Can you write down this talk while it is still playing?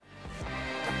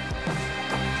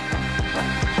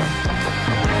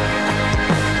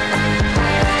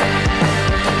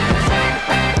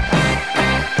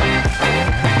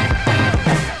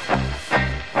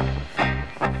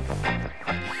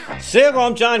Seagal,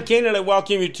 I'm John Kane, and I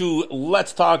welcome you to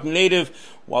Let's Talk Native.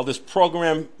 While this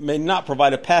program may not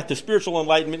provide a path to spiritual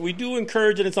enlightenment, we do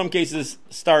encourage and in some cases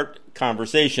start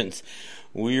conversations.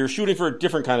 We're shooting for a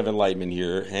different kind of enlightenment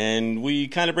here, and we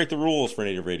kind of break the rules for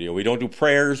Native radio. We don't do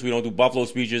prayers, we don't do buffalo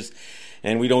speeches,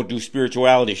 and we don't do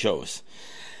spirituality shows.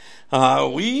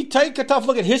 We take a tough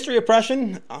look at history,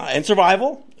 oppression, and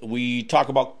survival. We talk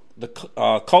about the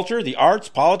culture, the arts,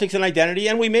 politics, and identity,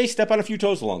 and we may step on a few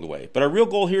toes along the way. But our real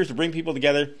goal here is to bring people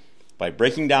together by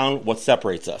breaking down what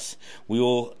separates us. We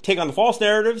will take on the false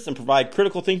narratives and provide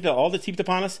critical thinking to all that's heaped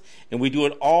upon us, and we do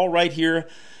it all right here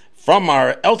from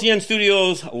our LTN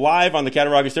studios, live on the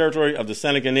Cattaraugus territory of the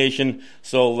Seneca Nation.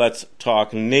 So let's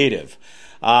talk Native.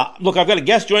 Look, I've got a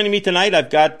guest joining me tonight.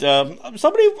 I've got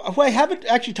somebody who I haven't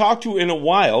actually talked to in a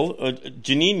while,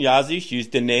 Janine Yazzie. She's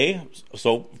Dene,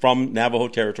 so from Navajo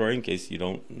territory, in case you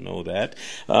don't know that.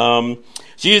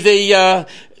 She's a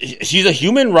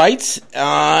human rights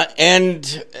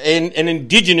and an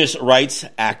indigenous rights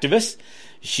activist.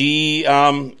 She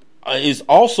is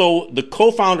also the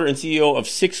co-founder and CEO of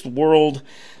Sixth World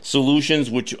Solutions,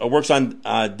 which works on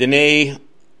Dene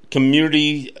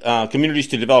communities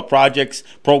to develop projects,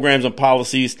 programs, and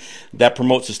policies that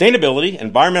promote sustainability,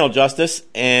 environmental justice,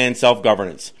 and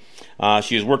self-governance.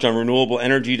 She has worked on renewable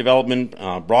energy development,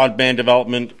 broadband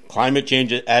development, climate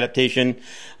change adaptation,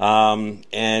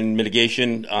 and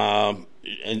mitigation,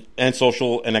 and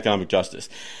social and economic justice.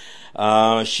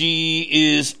 She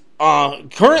is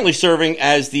currently serving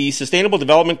as the Sustainable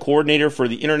Development Coordinator for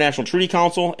the International Treaty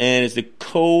Council and is the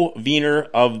co-vener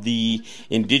of the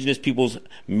Indigenous Peoples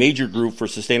Major Group for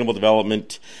Sustainable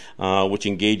Development, which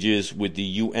engages with the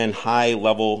UN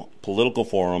High-Level Political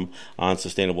Forum on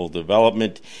Sustainable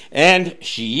Development. And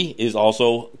she is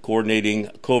also coordinating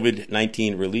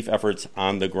COVID-19 relief efforts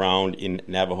on the ground in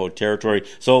Navajo territory.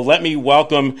 So let me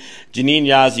welcome Janine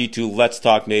Yazzie to Let's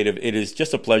Talk Native. It is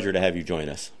just a pleasure to have you join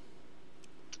us.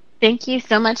 Thank you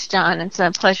so much, John. It's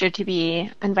a pleasure to be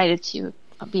invited to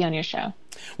be on your show.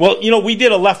 Well, you know, we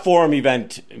did a Left Forum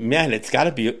event. Man, it's got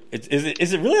to be.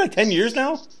 Is it really like 10 years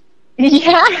now?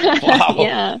 Yeah.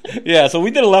 Wow. Yeah. So we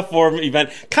did a Left Forum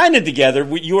event, kind of together.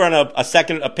 You were on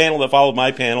a panel that followed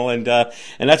my panel, and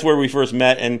that's where we first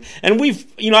met. And we've,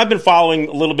 I've been following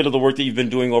a little bit of the work that you've been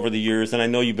doing over the years, and I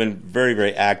know you've been very,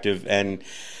 very active. And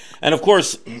of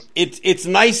course, it's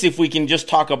nice if we can just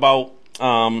talk about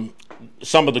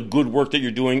some of the good work that you're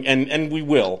doing, and we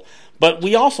will. But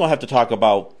we also have to talk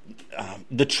about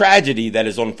the tragedy that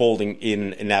is unfolding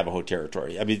in Navajo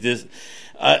territory. I mean, this,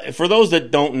 for those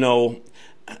that don't know,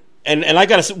 and I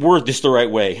got to word this the right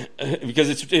way,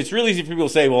 because it's really easy for people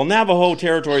to say, well, Navajo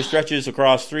territory stretches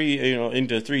across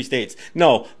into 3 states.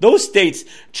 No, those states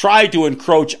try to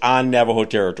encroach on Navajo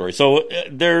territory. So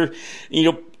they're,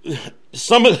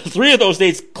 3 of those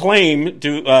states claim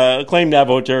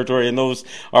Navajo territory, and those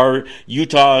are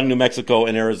Utah, New Mexico,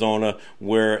 and Arizona,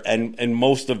 and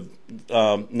most of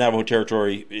Navajo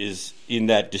territory is in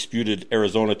that disputed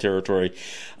Arizona territory.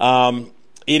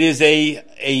 It is a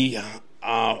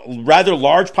rather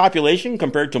large population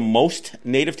compared to most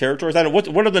native territories. I don't know,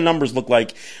 what do the numbers look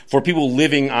like for people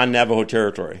living on Navajo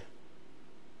territory?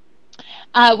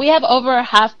 We have over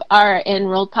half our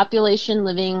enrolled population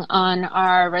living on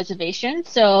our reservation,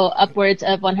 so upwards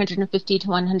of 150 to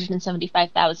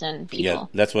 175,000 people. Yeah,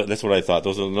 that's what I thought.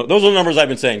 Those are the numbers I've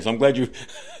been saying. So I'm glad you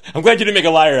didn't make a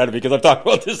liar out of it, because I've talked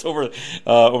about this over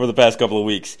the past couple of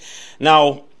weeks.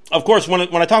 Now, of course, when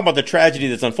I talk about the tragedy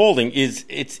that's unfolding,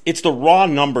 it's the raw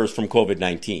numbers from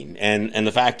COVID-19, and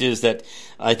the fact is that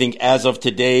I think as of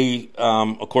today,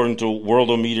 according to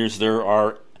Worldometers, there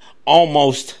are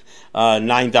almost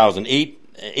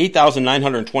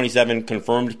 8,927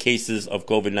 confirmed cases of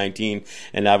COVID-19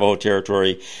 in Navajo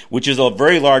territory, which is a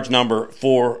very large number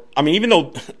even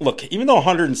though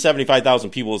 175,000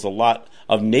 people is a lot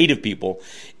of native people,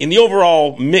 in the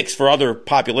overall mix for other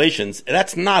populations,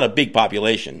 that's not a big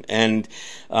population. And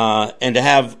to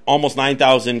have almost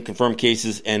 9,000 confirmed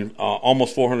cases and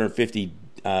almost 450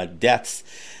 deaths,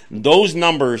 those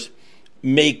numbers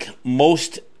make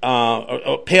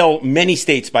pale many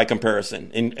states by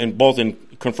comparison, in both in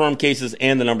confirmed cases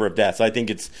and the number of deaths. I think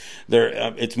it's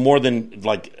more than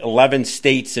like 11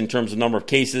 states in terms of number of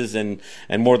cases, and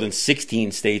more than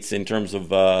 16 states in terms of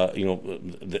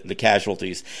the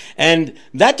casualties. And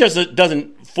that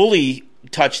doesn't fully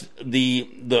touch the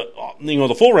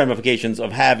full ramifications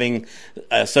of having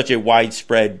such a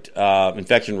widespread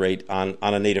infection rate on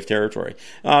a native territory.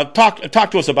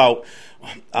 Talk to us about.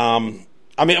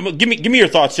 Give me your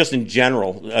thoughts just in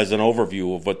general as an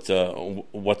overview of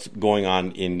what's going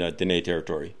on in Dene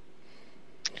territory.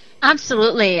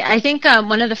 Absolutely. I think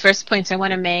one of the first points I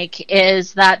want to make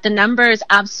is that the numbers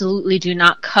absolutely do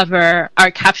not cover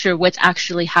or capture what's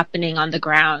actually happening on the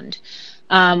ground.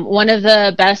 One of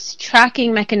the best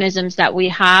tracking mechanisms that we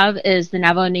have is the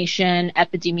Navajo Nation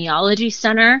Epidemiology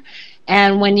Center.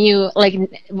 And when you like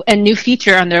a new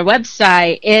feature on their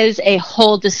website is a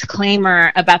whole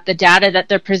disclaimer about the data that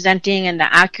they're presenting and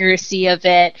the accuracy of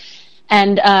it.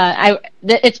 And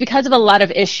it's because of a lot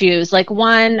of issues. Like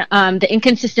one, the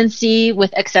inconsistency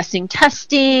with accessing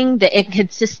testing, the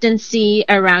inconsistency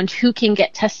around who can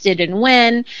get tested and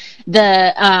when,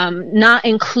 the not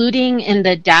including in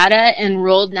the data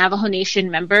enrolled Navajo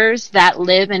Nation members that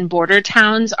live in border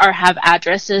towns or have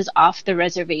addresses off the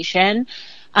reservation.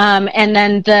 And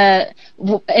then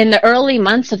in the early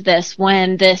months of this,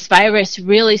 when this virus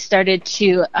really started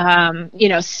to,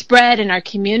 spread in our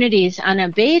communities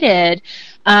unabated,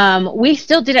 we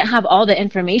still didn't have all the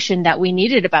information that we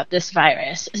needed about this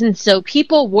virus. And so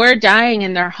people were dying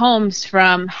in their homes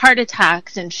from heart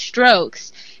attacks and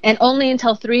strokes. And only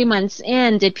until 3 months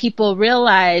in did people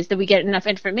realize that we get enough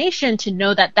information to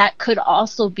know that that could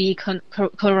also be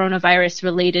coronavirus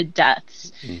related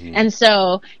deaths. Mm-hmm. And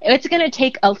so it's going to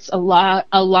take us a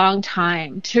long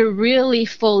time to really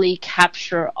fully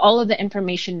capture all of the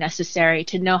information necessary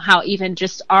to know how even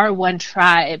just our one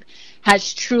tribe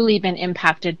has truly been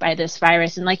impacted by this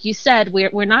virus. And like you said,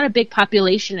 we're not a big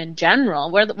population in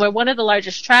general. We're one of the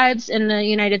largest tribes in the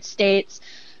United States.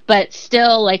 But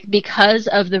still, like, because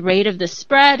of the rate of the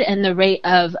spread and the rate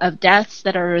of deaths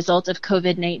that are a result of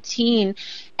COVID-19,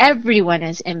 everyone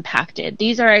is impacted.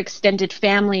 These are extended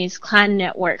families, clan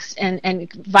networks,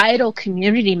 and vital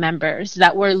community members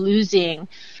that we're losing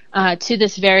to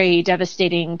this very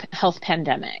devastating health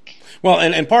pandemic. Well,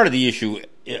 and part of the issue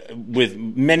with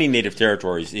many Native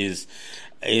territories is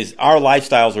our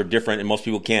lifestyles are different, and most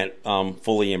people can't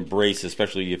fully embrace,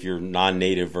 especially if you're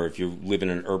non-native or if you live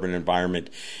in an urban environment.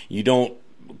 You don't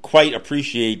quite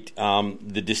appreciate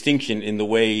the distinction in the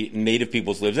way Native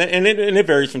peoples live, and it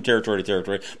varies from territory to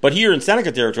territory. But here in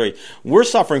Seneca territory, we're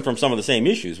suffering from some of the same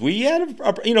issues. We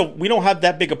don't have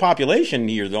that big a population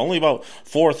here. There's only about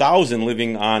 4,000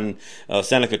 living on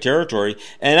Seneca territory,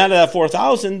 and out of that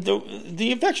 4,000,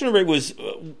 the infection rate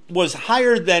was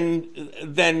higher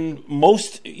than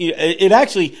most. It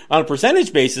actually, on a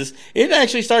percentage basis, it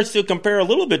actually starts to compare a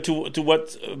little bit to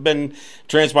what's been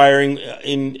transpiring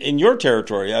in your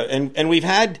territory. And we've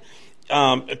had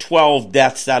 12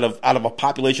 deaths out of a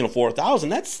population of 4,000.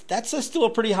 That's still a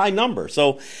pretty high number.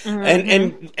 So, mm-hmm.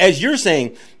 and as you're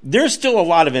saying, there's still a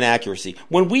lot of inaccuracy.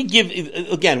 When we give,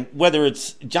 again, whether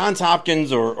it's Johns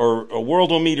Hopkins or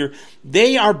Worldometer,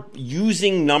 they are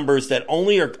using numbers that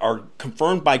only are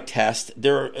confirmed by test.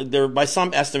 They're by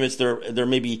some estimates, there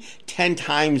may be 10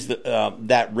 times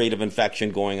that rate of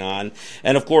infection going on.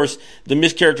 And of course, the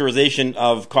mischaracterization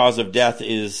of cause of death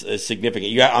is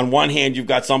significant. On one hand, you've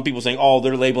got some people saying, oh,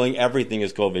 they're labeling everything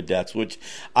as COVID deaths, which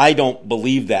I don't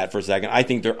believe that for a second. I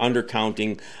think they're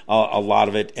undercounting a lot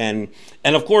of it. And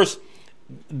of course,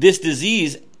 this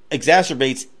disease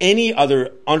exacerbates any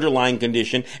other underlying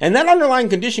condition, and that underlying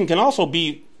condition can also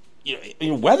be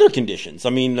weather conditions. I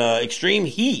mean, extreme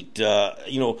heat.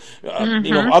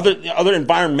 Mm-hmm. Other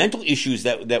environmental issues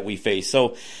that we face.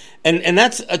 So, and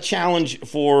that's a challenge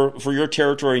for your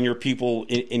territory and your people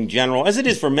in general, as it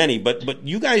is for many. But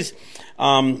you guys,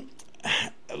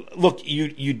 look,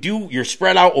 you're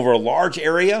spread out over a large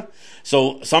area.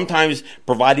 So sometimes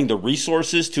providing the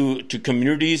resources to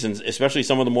communities, and especially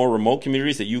some of the more remote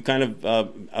communities that you kind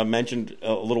of mentioned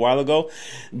a little while ago,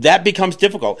 that becomes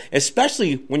difficult,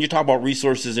 especially when you talk about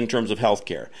resources in terms of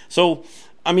healthcare. So,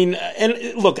 I mean,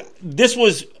 and look, this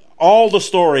was all the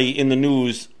story in the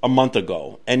news a month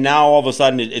ago, and now all of a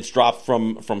sudden it's dropped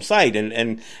from sight,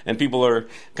 and people are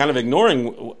kind of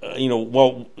ignoring,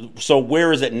 well, so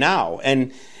where is it now?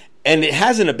 And it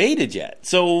hasn't abated yet.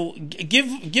 So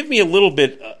give me a little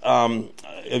bit of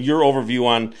your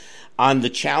overview on the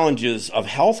challenges of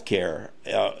healthcare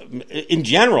in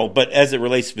general, but as it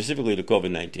relates specifically to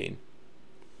COVID-19.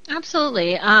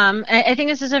 Absolutely. I think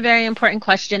this is a very important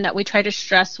question that we try to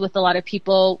stress with a lot of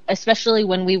people, especially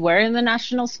when we were in the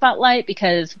national spotlight,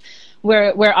 because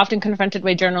we're often confronted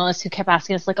by journalists who kept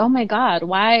asking us, like, oh my God,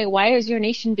 why is your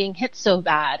nation being hit so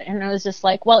bad? And I was just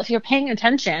like, well, if you're paying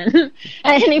attention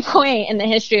at any point in the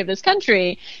history of this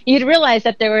country, you'd realize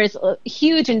that there was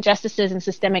huge injustices and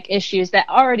systemic issues that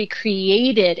already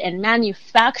created and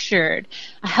manufactured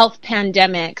health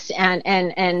pandemics and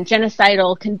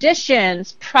genocidal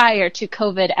conditions prior to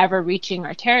COVID ever reaching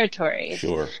our territories.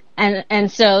 Sure.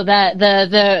 And so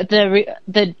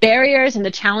the barriers and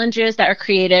the challenges that are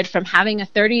created from having a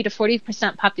 30 to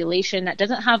 40% population that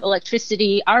doesn't have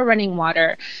electricity or running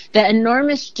water, the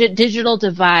enormous digital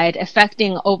divide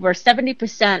affecting over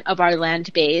 70% of our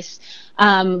land base,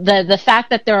 the fact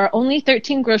that there are only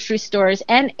 13 grocery stores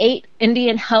and 8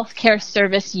 Indian healthcare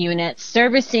service units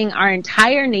servicing our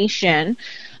entire nation.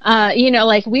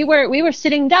 Like we were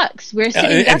sitting ducks. We were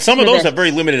sitting ducks. And some of those have very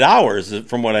limited hours,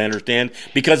 from what I understand,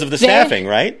 because of the staffing,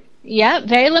 right? Yeah,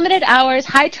 very limited hours,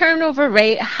 high turnover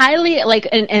rate, highly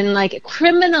and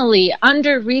criminally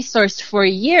under-resourced for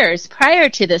years prior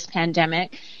to this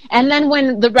pandemic. And then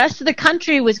when the rest of the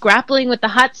country was grappling with the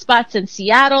hot spots in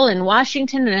Seattle and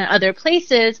Washington and other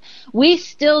places, we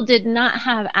still did not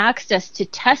have access to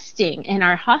testing in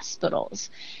our hospitals.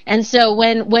 And so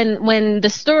when the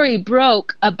story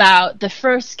broke about the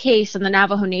first case in the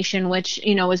Navajo Nation, which,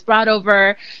 was brought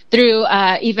over through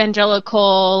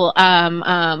evangelical,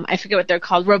 I forget what they're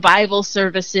called, revival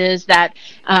services that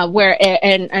where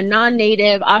a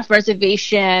non-native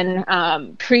off-reservation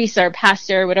priest or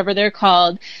pastor, whatever they're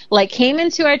called, came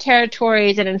into our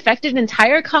territories and infected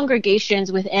entire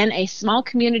congregations within a small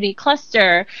community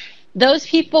cluster. Those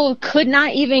people could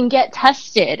not even get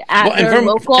tested at their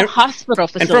local hospital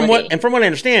facility. And from what I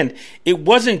understand, it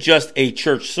wasn't just a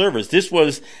church service. This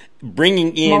was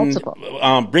bringing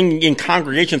in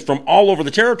congregations from all over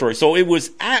the territory. So it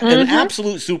was an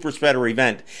absolute super spreader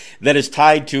event that is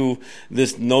tied to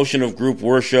this notion of group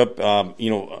worship, a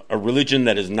religion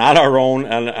that is not our own.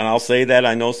 And I'll say that.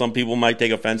 I know some people might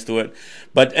take offense to it,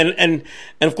 but, and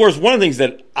of course, one of the things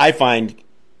that I find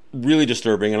really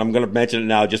disturbing, and I'm going to mention it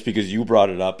now just because you brought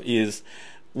it up, is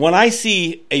when I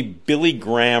see a Billy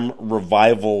Graham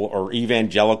revival or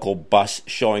evangelical bus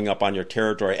showing up on your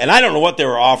territory, and I don't know what they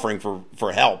were offering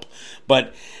for help,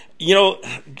 but,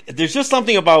 there's just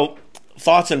something about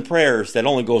thoughts and prayers that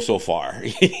only go so far.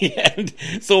 And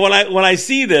so when I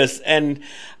see this, and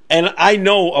I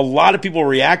know a lot of people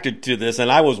reacted to this, and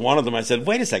I was one of them. I said,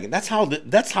 "Wait a second, that's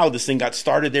how this thing got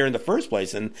started there in the first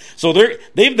place." And so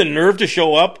they've the nerve to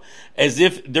show up as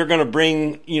if they're going to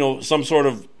bring some sort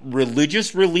of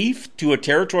religious relief to a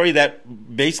territory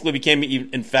that basically became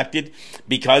infected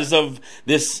because of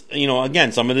this.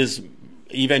 Again, some of this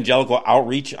evangelical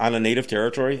outreach on a native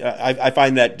territory. I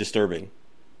find that disturbing.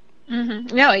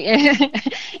 Mm-hmm. No,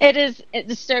 it's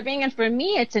disturbing, and for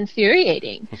me, it's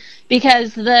infuriating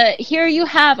because here you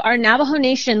have our Navajo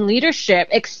Nation leadership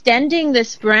extending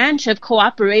this branch of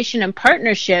cooperation and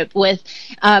partnership with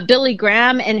Billy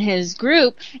Graham and his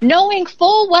group, knowing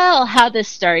full well how this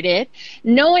started,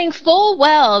 knowing full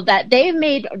well that they've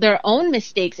made their own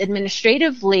mistakes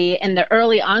administratively in the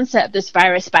early onset of this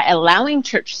virus by allowing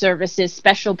church services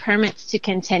special permits to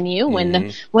continue when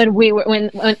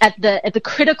at the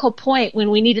critical point when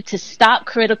we needed to stop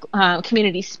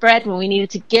community spread, when we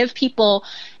needed to give people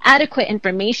adequate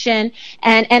information,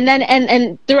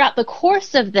 and throughout the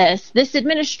course of this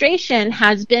administration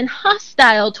has been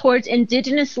hostile towards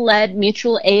indigenous-led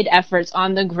mutual aid efforts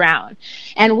on the ground,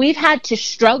 and we've had to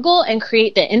struggle and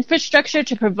create the infrastructure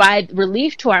to provide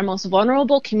relief to our most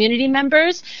vulnerable community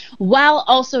members, while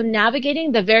also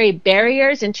navigating the very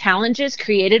barriers and challenges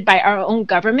created by our own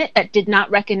government that did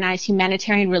not recognize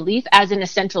humanitarian relief as an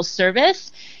essential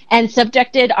service, and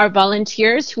subjected our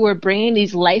volunteers who were bringing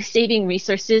these life-saving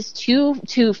resources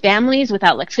to families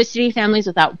without electricity, families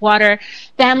without water,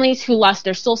 families who lost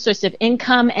their sole source of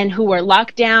income and who were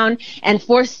locked down and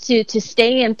forced to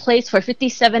stay in place for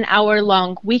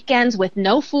 57-hour-long weekends with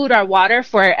no food or water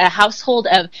for a household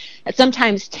of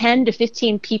sometimes 10 to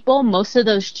 15 people, most of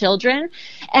those children.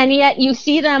 And yet you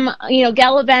see them,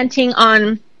 gallivanting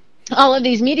on all of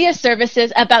these media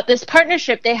services about this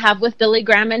partnership they have with Billy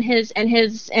Graham and his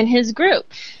group.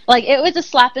 It was a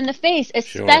slap in the face,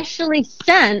 especially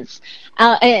since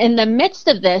in the midst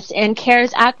of this and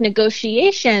CARES Act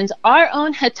negotiations, our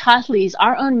own Hatatlis,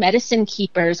 our own medicine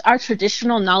keepers, our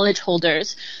traditional knowledge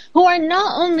holders, who are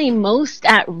not only most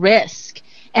at risk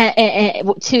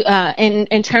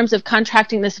in terms of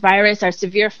contracting this virus or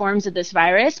severe forms of this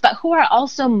virus, but who are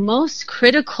also most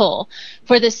critical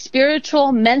for the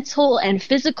spiritual, mental, and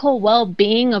physical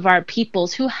well-being of our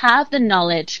peoples, who have the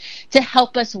knowledge to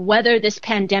help us weather this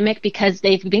pandemic because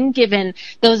they've been given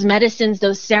those medicines,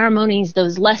 those ceremonies,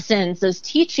 those lessons, those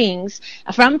teachings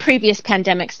from previous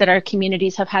pandemics that our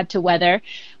communities have had to weather.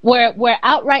 We're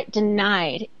outright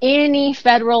denied any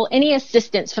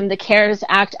assistance from the CARES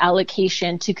Act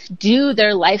allocation to do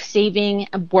their life-saving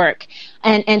work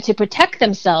and to protect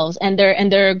themselves and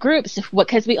their groups,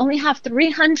 because we only have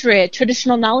 300 traditional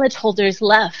traditional knowledge holders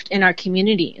left in our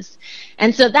communities.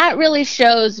 And so that really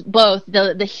shows both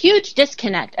the huge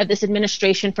disconnect of this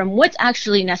administration from what's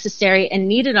actually necessary and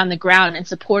needed on the ground in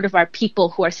support of our people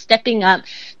who are stepping up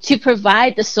to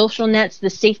provide the social nets, the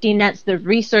safety nets, the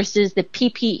resources, the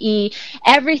PPE,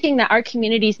 everything that our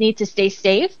communities need to stay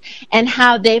safe, and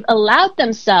how they've allowed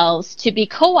themselves to be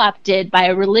co-opted by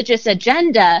a religious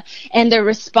agenda and their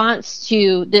response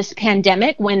to this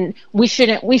pandemic, when we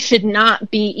should not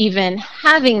be even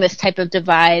having this type of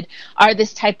divide, or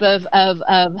this type of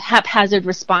haphazard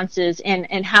responses,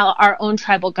 and how our own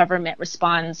tribal government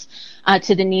responds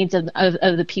to the needs of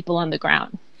the people on the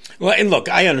ground. Well, and look,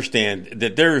 I understand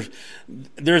that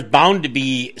there's bound to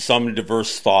be some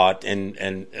diverse thought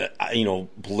and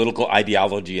political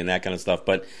ideology and that kind of stuff,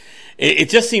 but it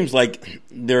just seems like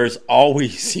there's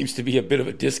always seems to be a bit of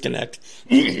a disconnect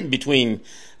between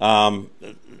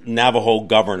Navajo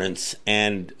governance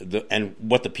and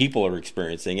what the people are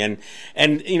experiencing, and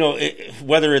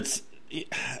whether it's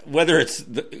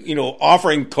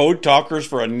offering code talkers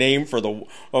for a name for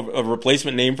a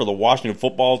replacement name for the Washington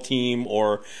football team,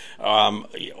 or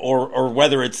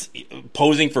whether it's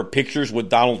posing for pictures with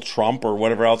Donald Trump or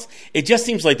whatever else. It just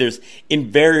seems like there's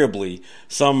invariably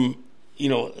some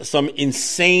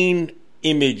insane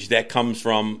image that comes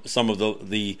from some of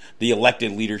the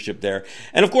elected leadership there.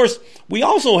 And of course, we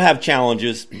also have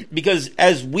challenges because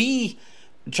as we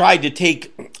tried to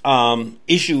take some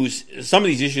of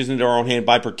these issues into our own hand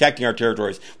by protecting our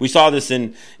territories. We saw this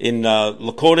in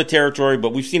Lakota territory,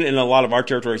 but we've seen it in a lot of our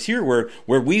territories here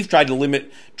where we've tried to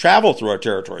limit travel through our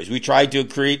territories. We tried to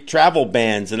create travel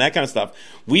bans and that kind of stuff.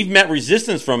 We've met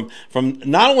resistance from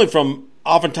not only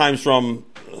oftentimes from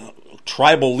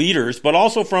tribal leaders, but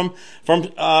also from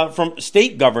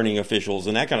state governing officials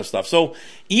and that kind of stuff. So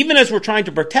even as we're trying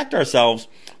to protect ourselves,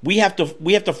 we have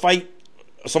to fight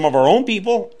some of our own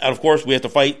people, and of course we have to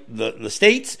fight the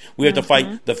states. We have to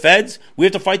fight the feds. We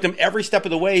have to fight them every step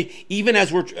of the way, even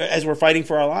as we're fighting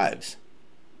for our lives.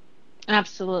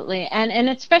 Absolutely. And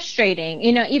it's frustrating.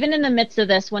 Even in the midst of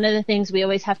this, one of the things we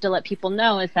always have to let people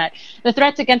know is that the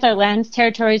threats against our lands,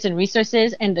 territories, and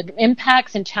resources, and the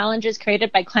impacts and challenges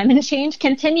created by climate change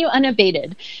continue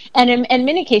unabated. And in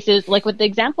many cases, like with the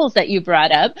examples that you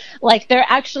brought up, like they're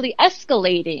actually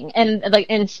escalating,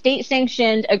 and state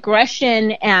sanctioned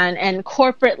aggression and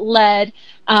corporate led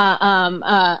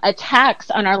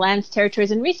attacks on our lands,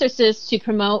 territories, and resources to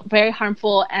promote very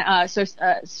harmful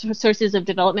sources of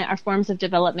development, or forms of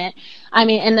development. I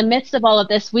mean, in the midst of all of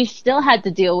this, we still had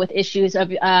to deal with issues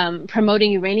of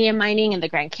promoting uranium mining in the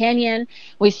Grand Canyon.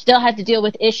 We still had to deal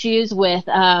with issues with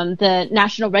the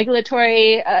National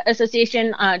Regulatory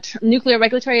Association, Nuclear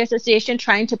Regulatory Association,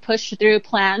 trying to push through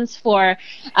plans for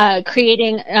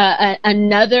creating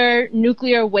another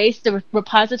nuclear waste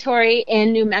repository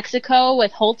in New Mexico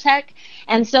with Holtec.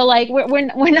 And so, like, we're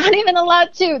not even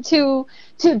allowed to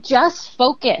just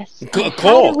focus.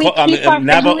 Coal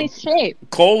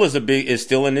is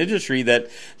still an industry that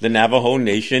the Navajo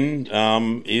Nation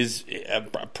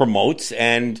promotes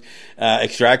and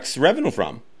extracts revenue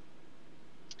from.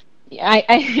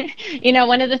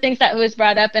 One of the things that was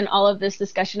brought up in all of this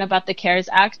discussion about the CARES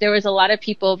Act, there was a lot of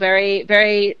people very,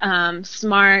 very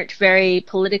smart, very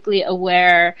politically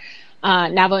aware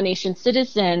Navajo Nation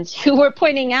citizens who were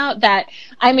pointing out that,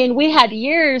 we had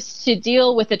years to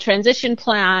deal with a transition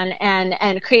plan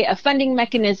and create a funding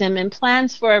mechanism and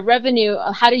plans for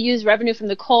how to use revenue from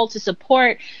the coal to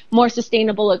support more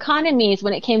sustainable economies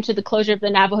when it came to the closure of the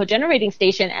Navajo generating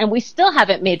station. And we still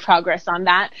haven't made progress on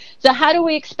that. So how do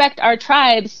we expect our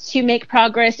tribes to make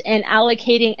progress in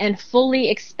allocating and fully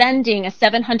expending a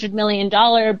 $700 million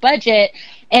budget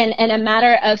in a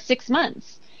matter of 6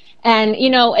 months? And,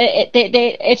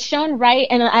 it's shown right.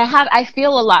 And I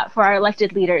feel a lot for our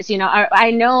elected leaders.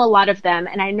 I know a lot of them,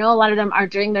 and I know a lot of them are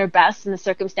doing their best in the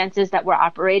circumstances that we're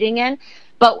operating in.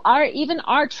 But even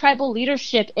our tribal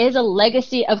leadership is a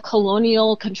legacy of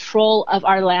colonial control of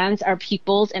our lands, our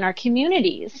peoples, and our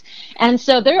communities. And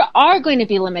so there are going to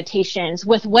be limitations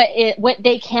with what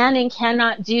they can and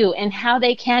cannot do, and how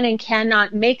they can and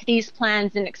cannot make these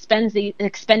plans and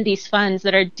expend these funds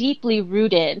that are deeply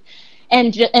rooted.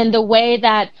 And the way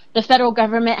that the federal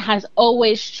government has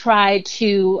always tried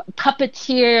to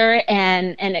puppeteer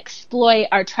and exploit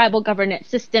our tribal governance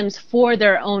systems for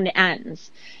their own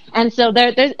ends. And so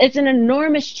it's an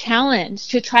enormous challenge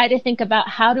to try to think about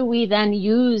how do we then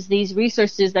use these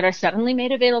resources that are suddenly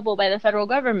made available by the federal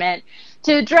government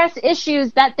to address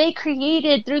issues that they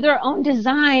created through their own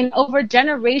design over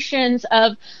generations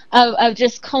of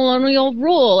just colonial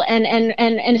rule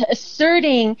and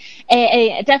asserting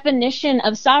a definition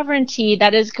of sovereignty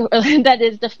that is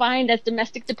defined as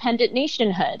domestic dependent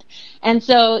nationhood. And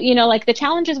so, like, the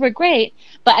challenges were great,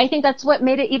 but I think that's what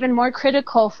made it even more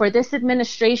critical for this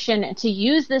administration to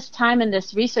use this time and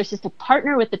this resources to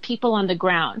partner with the people on the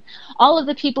ground. All of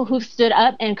the people who've stood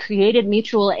up and created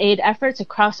mutual aid efforts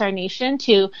across our nation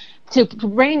to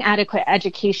bring adequate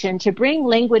education, to bring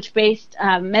language-based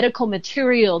medical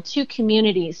material to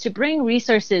communities, to bring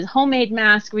resources, homemade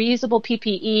masks, reusable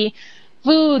PPE,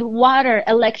 food, water,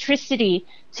 electricity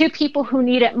to people who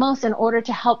need it most in order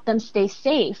to help them stay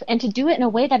safe, and to do it in a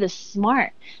way that is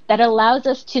smart, that allows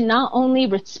us to not only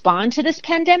respond to this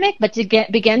pandemic, but to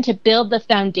begin to build the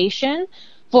foundation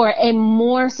for a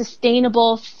more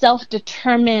sustainable,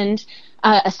 self-determined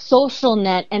a social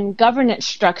net and governance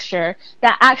structure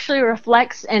that actually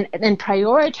reflects and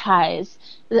prioritizes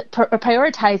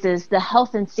the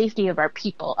health and safety of our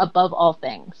people above all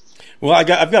things. Well, I've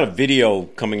got a video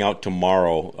coming out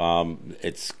tomorrow. I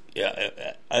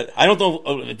don't know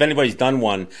if anybody's done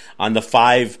one on the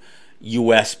 5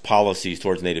 U.S. policies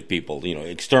towards Native people,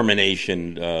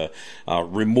 extermination,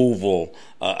 removal,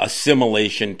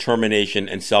 assimilation, termination,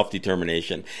 and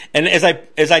self-determination. And as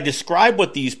I describe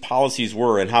what these policies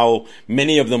were and how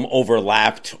many of them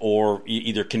overlapped or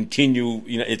either continue,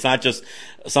 it's not just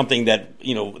something that,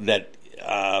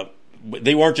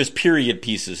 they weren't just period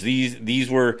pieces. These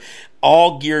were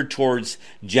all geared towards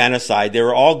genocide. They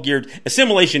were all geared.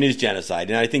 Assimilation is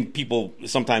genocide, and I think people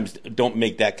sometimes don't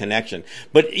make that connection.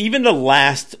 But even the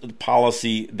last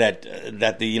policy that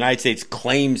the United States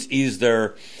claims is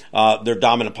their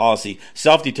dominant policy,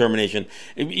 self-determination.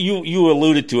 You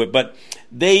alluded to it, but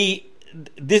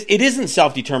it isn't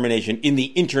self-determination in the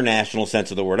international sense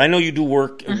of the word. I know you do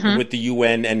work with the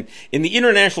UN, and in the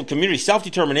international community,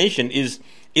 self-determination is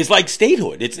like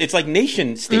statehood. It's like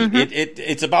nation state.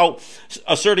 It's about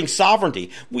asserting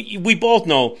sovereignty. We both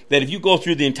know that if you go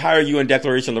through the entire UN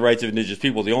Declaration on the Rights of Indigenous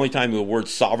People, the only time the word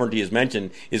sovereignty is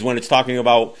mentioned is when it's talking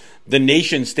about the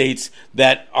nation states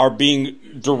that are being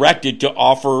directed to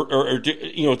offer or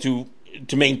to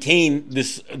maintain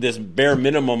this bare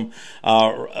minimum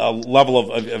level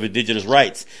of indigenous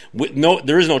rights.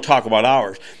 There is no talk about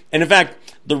ours. And in fact,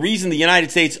 the reason the United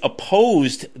States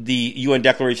opposed the UN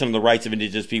Declaration on the Rights of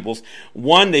Indigenous Peoples,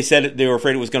 one, they said they were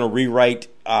afraid it was going to rewrite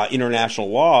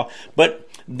international law, but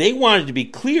they wanted to be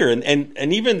clear,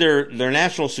 and even their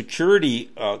National Security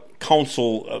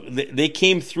Council, they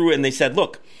came through and they said,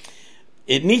 look,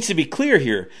 it needs to be clear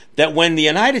here that when the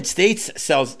United States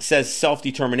says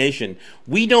self-determination,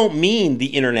 we don't mean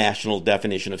the international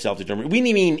definition of self-determination. We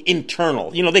mean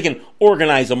internal. They can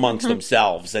organize amongst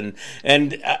themselves. And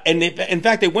in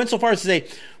fact, they went so far as to say,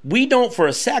 we don't for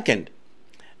a second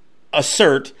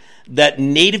assert that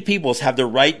Native peoples have the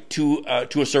right to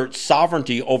assert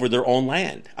sovereignty over their own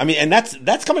land. I mean, and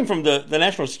that's coming from the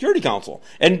National Security Council.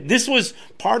 And this was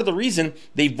part of the reason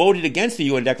they voted against the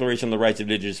UN Declaration on the Rights of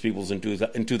Indigenous Peoples in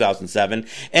 2007.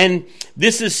 And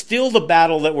this is still the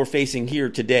battle that we're facing here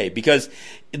today, because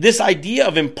this idea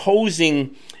of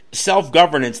imposing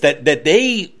self-governance that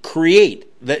they create,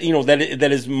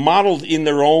 that is modeled in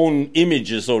their own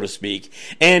images, so to speak,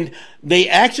 and they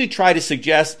actually try to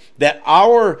suggest that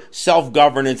our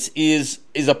self-governance is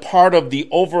a part of the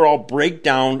overall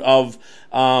breakdown of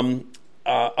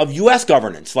U.S.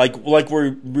 governance,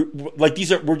 we're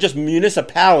just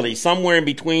municipalities somewhere in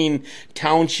between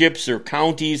townships or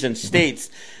counties and states,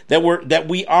 that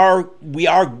we are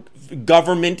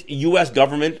government, U.S.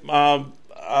 government.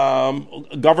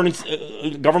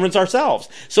 Governments ourselves.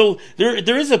 So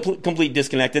there is a complete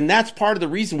disconnect, and that's part of the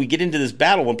reason we get into this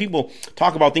battle. When people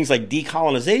talk about things like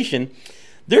decolonization,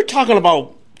 they're talking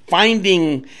about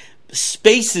finding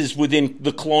spaces within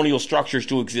the colonial structures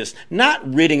to exist,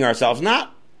 not ridding ourselves,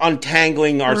 not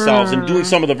untangling ourselves and doing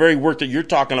some of the very work that you're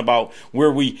talking about,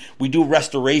 where we do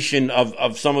restoration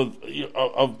of some of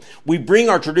we bring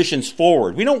our traditions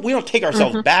forward. We don't take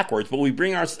ourselves backwards, but we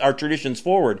bring our traditions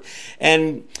forward.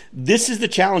 And this is the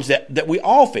challenge that we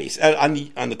all face on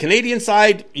the Canadian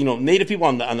side. Native people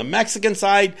on the Mexican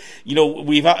side.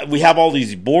 We have all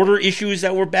these border issues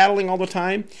that we're battling all the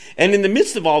time. And in the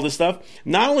midst of all this stuff,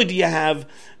 not only do you have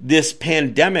this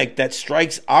pandemic that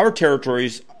strikes our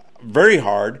territories very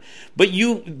hard, but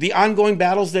the ongoing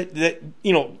battles that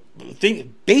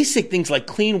basic things like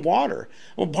clean water.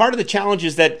 Well, part of the challenge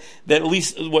is that at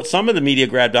least what some of the media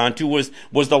grabbed onto was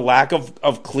the lack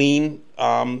of clean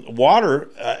water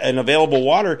and available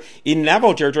water in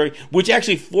Navajo territory, which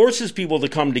actually forces people to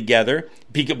come together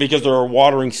because there are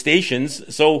watering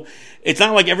stations. So it's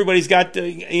not like everybody's got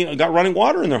running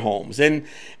water in their homes, and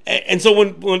so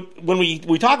when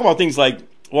we talk about things like,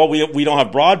 well, we don't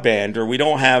have broadband, or we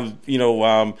don't have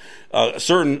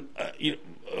certain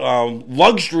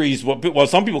luxuries, what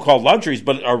some people call luxuries,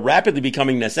 but are rapidly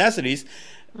becoming necessities.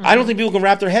 Mm-hmm. I don't think people can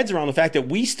wrap their heads around the fact that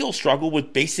we still struggle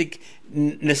with basic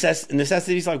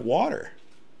necessities like water.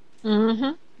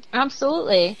 Mm-hmm.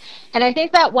 Absolutely. And I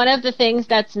think that one of the things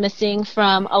that's missing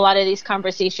from a lot of these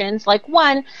conversations, like,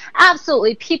 one,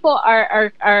 absolutely, people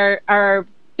are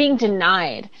being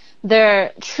denied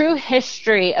their true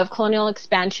history of colonial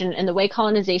expansion and the way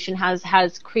colonization has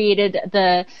created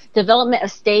the development of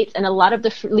states, and a lot of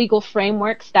the legal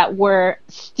frameworks that were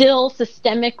still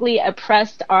systemically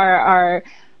oppressed are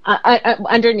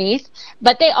underneath.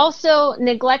 But they also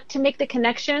neglect to make the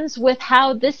connections with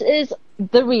how this is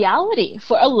the reality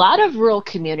for a lot of rural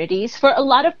communities, for a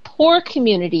lot of poor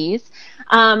communities.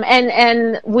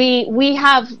 And we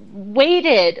have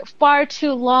waited far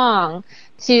too long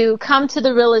to come to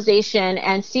the realization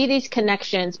and see these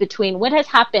connections between what has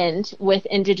happened with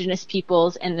Indigenous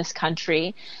peoples in this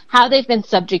country, how they've been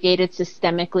subjugated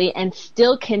systemically and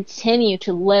still continue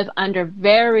to live under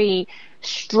very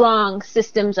strong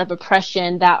systems of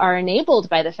oppression that are enabled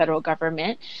by the federal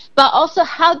government, but also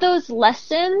how those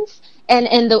lessons and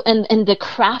the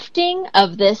crafting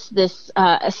of this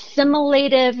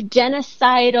assimilative,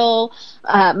 genocidal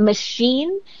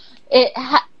machine, it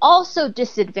also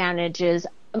disadvantages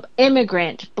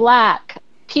immigrant, Black,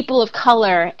 people of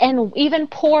color, and even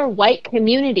poor white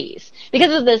communities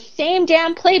because of the same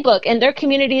damn playbook in their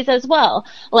communities as well.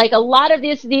 Like, a lot of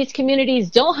these communities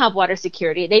don't have water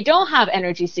security, they don't have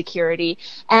energy security,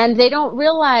 and they don't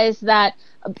realize that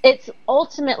it's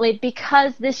ultimately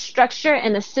because this structure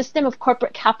and the system of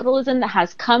corporate capitalism that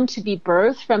has come to be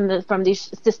birthed from these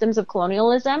systems of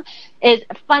colonialism is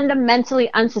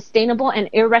fundamentally unsustainable and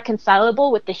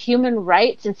irreconcilable with the human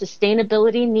rights and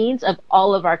sustainability needs of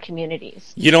all of our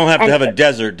communities. You don't have to have a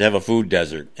desert to have a food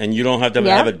desert, and you don't have to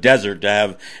have a desert to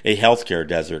have a healthcare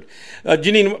desert.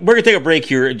 Janine, we're going to take a break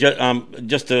here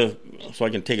so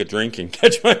I can take a drink and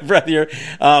catch my breath here.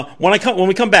 When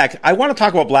we come back, I want to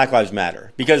talk about Black Lives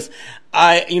Matter, because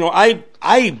I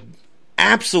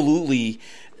absolutely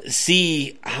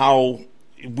see how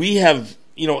we have,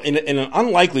 in an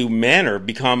unlikely manner,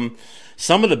 become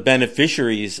some of the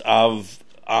beneficiaries of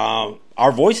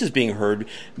our voices being heard,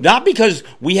 not because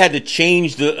we had to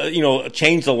change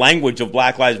the language of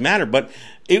Black Lives Matter, but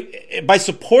by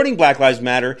supporting Black Lives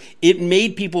Matter, it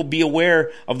made people be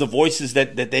aware of the voices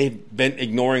that they've been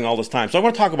ignoring all this time. So I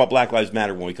want to talk about Black Lives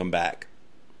Matter when we come back.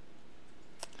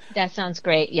 That sounds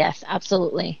great. Yes,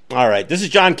 absolutely. All right. This is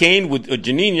John Kane with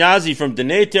Janine Yazzie from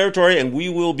Dene Territory, and we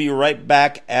will be right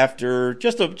back after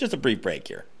just a brief break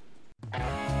here.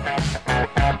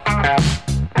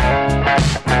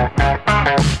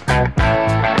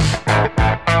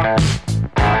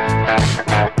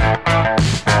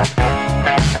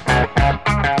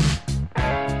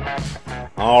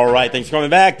 All right, thanks for coming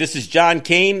back. This is John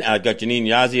Kane. I've got Janine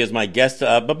Yazzie as my guest.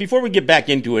 But before we get back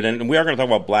into it, and we are going to talk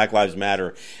about Black Lives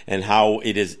Matter and how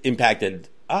it has impacted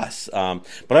us. But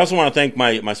I also want to thank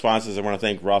my sponsors. I want to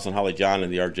thank Ross and Holly John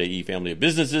and the RJE family of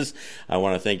businesses. I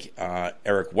want to thank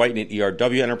Eric White and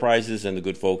ERW Enterprises and the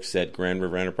good folks at Grand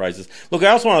River Enterprises. Look, I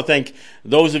also want to thank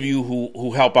those of you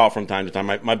who help out from time to time.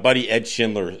 My buddy Ed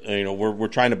Schindler, we're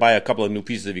trying to buy a couple of new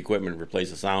pieces of equipment,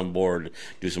 replace a soundboard,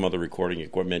 do some other recording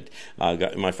equipment.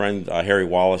 Got my friend Harry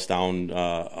Wallace down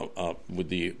with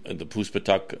the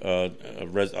Poospatuck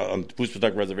on the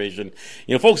Poospatuck Reservation.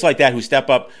 Folks like that who step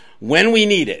up when we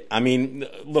need it. I mean,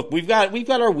 look, we've got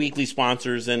our weekly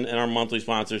sponsors and our monthly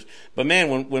sponsors, but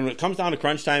man, when it comes down to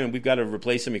crunch time and we've got to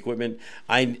replace some equipment,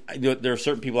 there are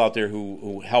certain people out there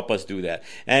who help us do that.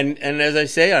 And as I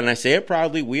say, and I say it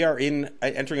proudly, we are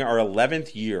entering our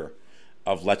 11th year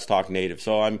of Let's Talk Native.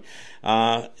 So I'm,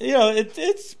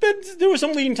 it's been, there were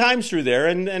some lean times through there,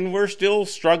 and we're still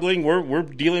struggling. We're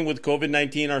dealing with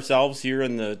COVID-19 ourselves here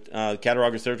in the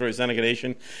Cattaraugus Territory of Seneca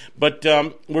Nation, but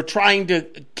we're trying to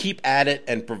keep at it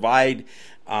and provide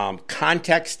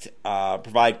context,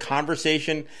 provide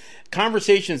conversations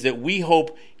that we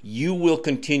hope you will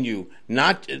continue.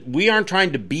 We aren't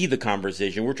trying to be the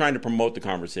conversation. We're trying to promote the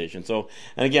conversation. So,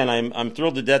 and again, I'm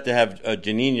thrilled to death to have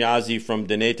Janine Yazzie from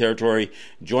Dene Territory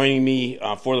joining me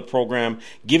for the program,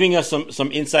 giving us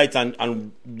some insights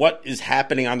on what is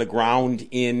happening on the ground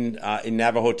in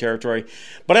Navajo Territory.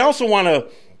 But I also want to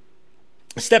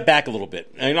step back a little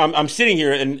bit. And I'm sitting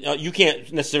here, and you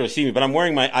can't necessarily see me, but I'm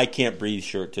wearing my I Can't Breathe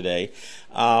shirt today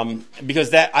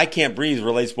because that I Can't Breathe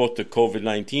relates both to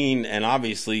COVID-19 and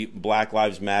obviously Black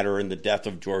Lives Matter and the death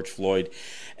of George Floyd.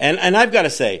 And I've got to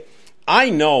say, I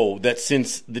know that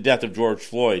since the death of George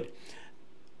Floyd,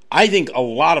 I think a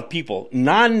lot of people,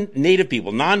 non-Native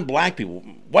people, non-Black people,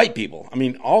 white people, I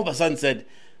mean, all of a sudden said,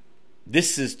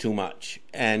 this is too much,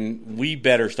 and we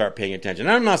better start paying attention.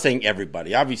 And I'm not saying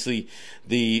everybody. Obviously,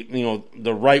 the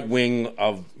right wing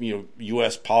of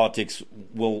U.S. politics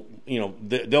will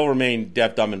they'll remain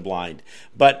deaf, dumb, and blind.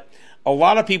 But a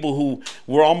lot of people who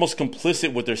were almost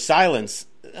complicit with their silence,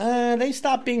 they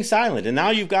stopped being silent, and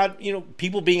now you've got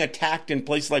people being attacked in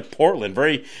places like Portland.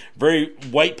 Very, very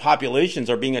white populations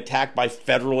are being attacked by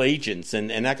federal agents and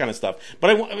that kind of stuff.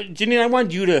 But Janine, I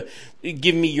want you to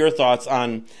give me your thoughts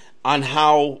on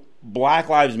how Black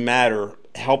Lives Matter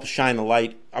helps shine a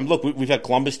light. Look, we've had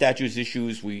Columbus statues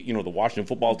issues. The Washington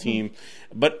football team,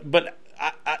 but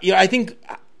I think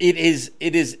it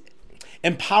is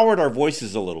empowered our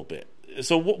voices a little bit.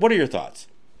 So, what are your thoughts?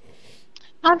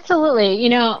 Absolutely.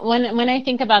 When I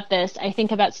think about this, I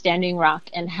think about Standing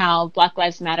Rock and how Black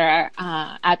Lives Matter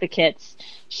advocates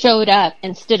showed up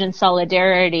and stood in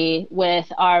solidarity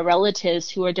with our relatives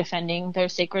who are defending their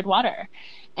sacred water.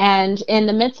 And in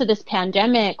the midst of this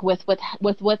pandemic, with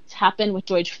what's happened with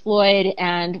George Floyd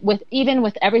and with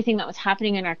everything that was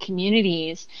happening in our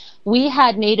communities, we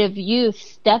had Native youth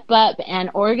step up and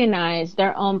organize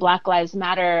their own Black Lives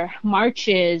Matter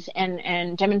marches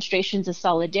and demonstrations of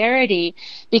solidarity,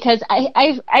 because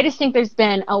I just think there's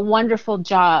been a wonderful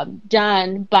job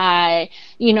done by,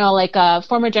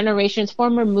 former generations,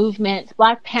 former movements,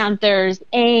 Black Panthers,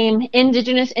 AIM,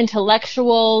 Indigenous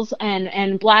intellectuals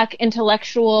and Black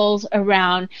intellectuals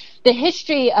around the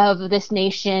history of this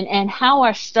nation and how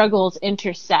our struggles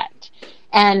intersect.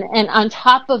 And on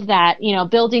top of that,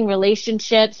 building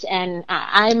relationships. And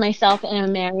I myself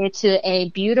am married to a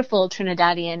beautiful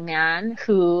Trinidadian man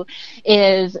who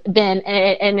has been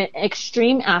an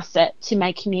extreme asset to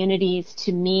my communities,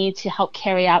 to me, to help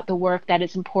carry out the work that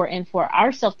is important for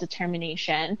our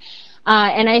self-determination.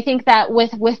 And I think that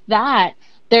with that,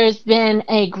 there's been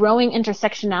a growing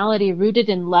intersectionality rooted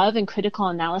in love and critical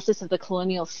analysis of the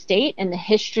colonial state and the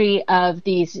history of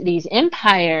these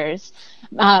empires,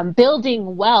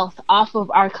 building wealth off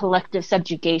of our collective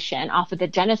subjugation, off of the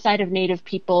genocide of Native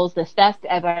peoples, the theft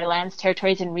of our lands,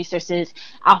 territories, and resources,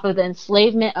 off of the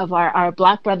enslavement of our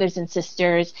Black brothers and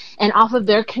sisters, and off of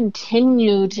their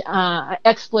continued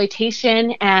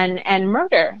exploitation and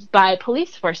murder by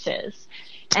police forces.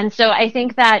 And so I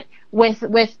think that with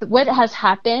what has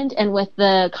happened and with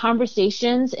the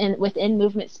conversations within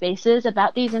movement spaces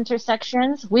about these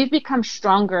intersections, we've become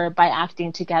stronger by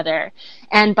acting together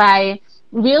and by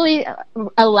really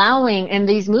allowing in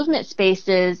these movement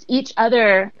spaces each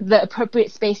other the appropriate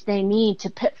space they need to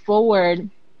put forward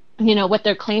what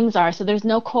their claims are. So there's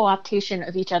no co-optation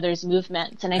of each other's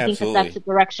movements. And I think that's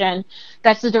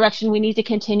the direction we need to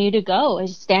continue to go,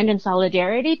 is stand in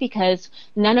solidarity, because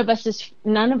none of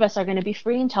us are going to be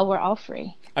free until we're all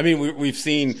free. I mean, we've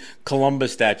seen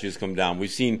Columbus statues come down.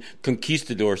 We've seen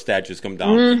conquistador statues come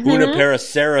down. Junipero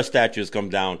Serra statues come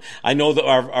down. I know that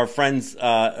our friends,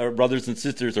 our brothers and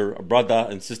sisters, or brother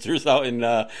and sisters out in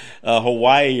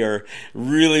Hawaii are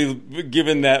really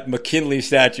giving that McKinley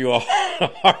statue a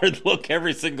hard look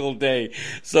every single day.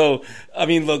 So, I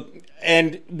mean, look,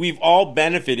 and we've all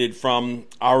benefited from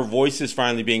our voices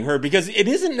finally being heard, because it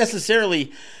isn't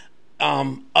necessarily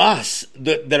us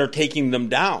that are taking them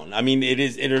down. I mean,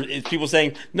 it's people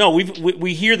saying, no,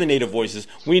 we hear the Native voices.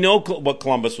 We know what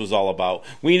Columbus was all about.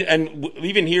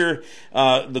 Even here,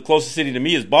 the closest city to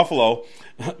me is Buffalo.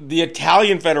 The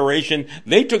Italian Federation,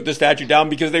 they took the statue down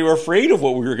because they were afraid of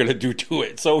what we were going to do to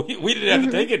it. So we didn't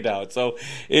have to take it down. So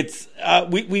it's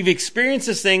we've experienced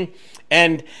this thing,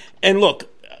 and look,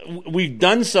 we've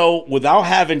done so without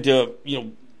having to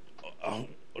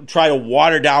try to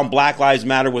water down Black Lives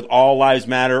Matter with All Lives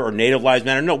Matter or Native Lives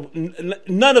Matter. No,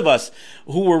 none of us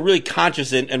who were really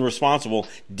conscious and responsible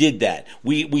did that.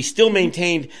 We still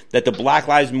maintained that the Black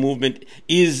Lives Movement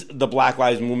is the Black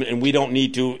Lives Movement, and we don't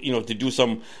need to to do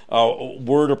some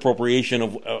word appropriation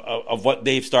of what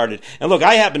they've started. And look,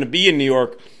 I happen to be in New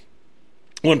York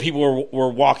when people were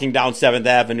walking down 7th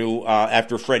Avenue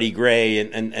after Freddie Gray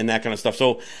and that kind of stuff.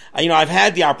 So, I've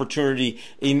had the opportunity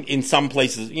in some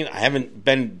places. I haven't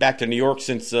been back to New York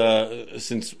since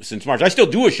March. I still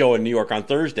do a show in New York on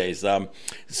Thursdays. But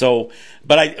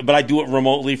I do it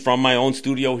remotely from my own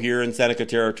studio here in Seneca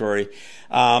Territory.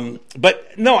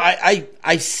 But no,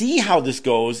 I see how this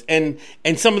goes, and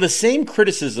some of the same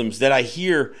criticisms that I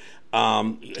hear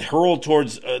hurled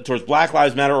towards Black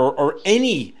Lives Matter or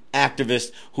any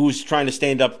activist who's trying to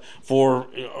stand up for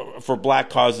black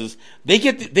causes, they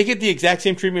get the exact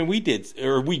same treatment we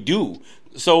do.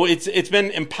 So it's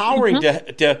been empowering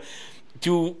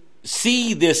to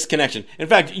see this connection. In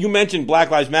fact, you mentioned Black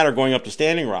Lives Matter going up to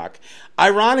Standing Rock.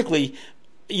 Ironically,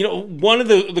 one of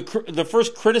the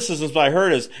first criticisms I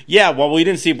heard is, we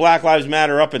didn't see Black Lives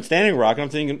Matter up in Standing Rock. And I'm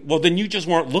thinking, well, then you just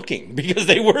weren't looking, because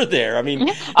they were there. I mean,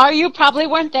 or you probably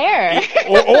weren't there,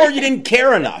 or you didn't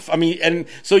care enough. I mean, and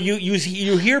so you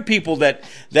hear people that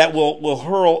will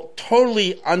hurl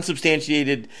totally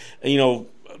unsubstantiated,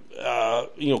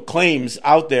 claims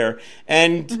out there,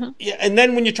 and and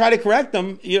then when you try to correct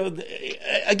them,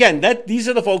 again, these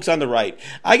are the folks on the right.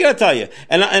 I got to tell you,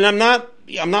 and I'm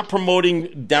not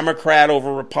promoting Democrat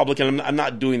over Republican. I'm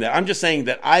not doing that. I'm just saying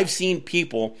that I've seen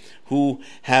people who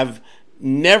have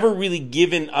never really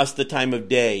given us the time of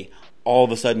day all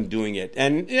of a sudden doing it,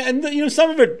 and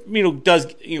some of it does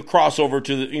cross over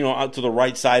to to the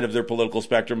right side of their political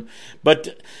spectrum.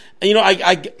 But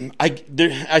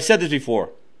I said this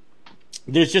before.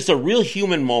 There's just a real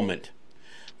human moment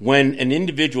when an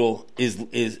individual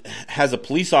has a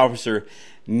police officer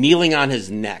kneeling on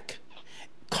his neck,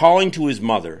 calling to his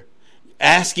mother,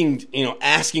 asking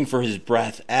for his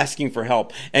breath, asking for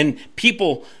help, and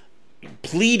people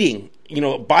pleading,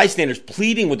 bystanders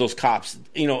pleading with those cops,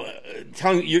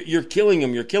 telling you're killing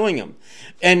him,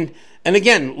 and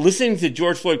again, listening to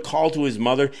George Floyd call to his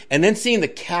mother, and then seeing the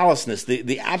callousness,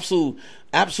 the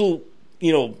absolute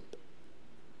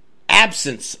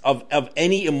absence of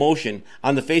any emotion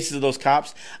on the faces of those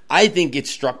cops. I think it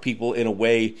struck people in a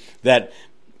way that,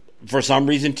 for some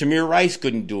reason, Tamir Rice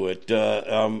couldn't do it.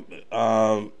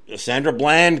 Sandra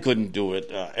Bland couldn't do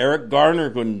it. Eric Garner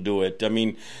couldn't do it. I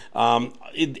mean,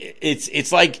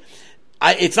 it's like,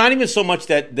 it's not even so much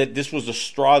that this was the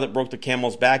straw that broke the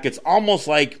camel's back. It's almost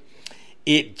like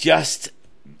it just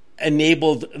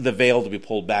enabled the veil to be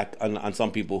pulled back on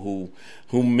some people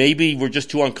who maybe were just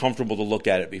too uncomfortable to look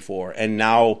at it before. And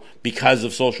now, because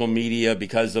of social media,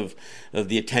 because of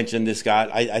the attention this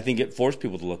got, I think it forced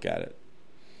people to look at it.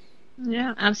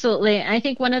 Yeah, absolutely. I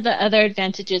think one of the other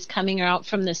advantages coming out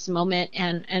from this moment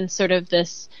and sort of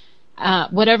this,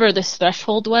 whatever this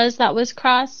threshold was that was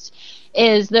crossed,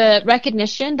 is the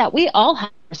recognition that we all have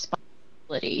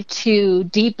responsibility to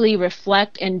deeply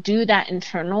reflect and do that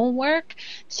internal work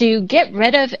to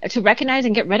recognize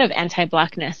and get rid of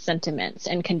anti-Blackness sentiments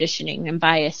and conditioning and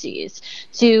biases,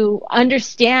 to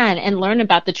understand and learn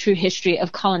about the true history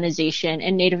of colonization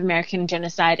and Native American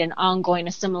genocide and ongoing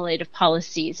assimilative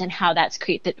policies and how that's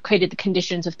created the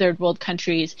conditions of third world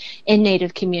countries in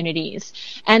Native communities,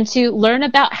 and to learn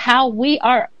about how we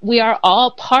are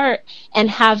all part and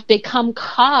have become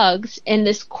cogs in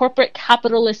this corporate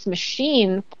capitalist machine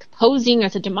posing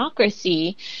as a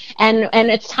democracy, and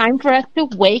it's time for us to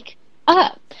wake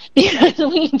up, because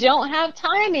we don't have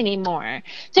time anymore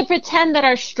to pretend that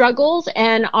our struggles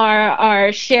and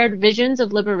our shared visions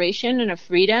of liberation and of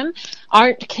freedom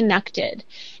aren't connected.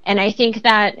 And I think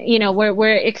that,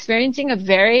 we're experiencing a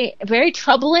very, very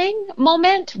troubling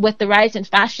moment with the rise in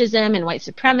fascism and white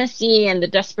supremacy and the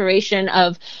desperation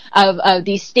of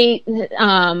these state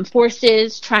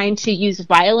forces trying to use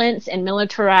violence and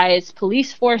militarize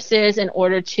police forces in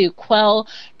order to quell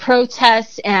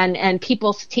protests and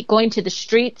people going to the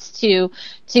streets to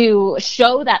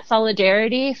show that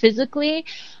solidarity physically.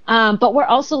 But we're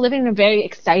also living in a very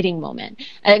exciting moment,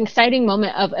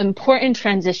 of important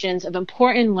transitions, of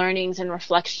important learnings and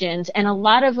reflections, and a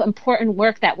lot of important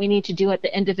work that we need to do at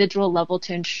the individual level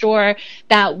to ensure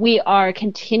that we are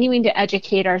continuing to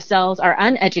educate ourselves, or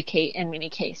uneducate in many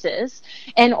cases,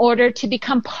 in order to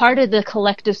become part of the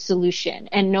collective solution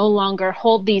and no longer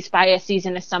hold these biases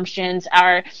and assumptions,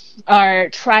 or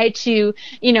try to,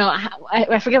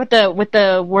 I forget what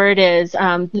the word is,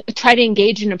 try to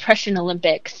engage in oppression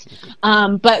Olympics.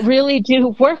 But really do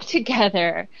work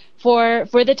together for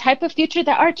the type of future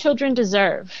that our children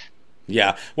deserve.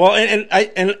 Yeah. Well,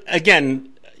 and again,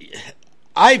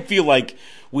 I feel like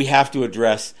we have to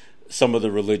address some of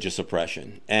the religious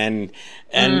oppression. And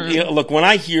look, when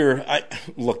I hear,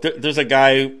 there's a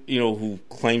guy, who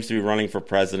claims to be running for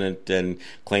president and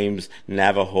claims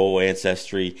Navajo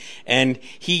ancestry, and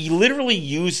he literally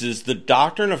uses the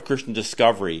doctrine of Christian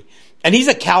discovery, and he's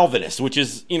a Calvinist, which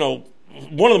is,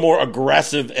 one of the more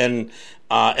aggressive and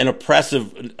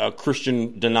oppressive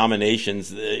Christian denominations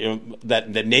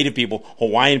that Native people,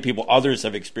 Hawaiian people, others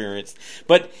have experienced.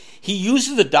 But he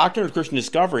uses the doctrine of Christian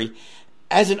discovery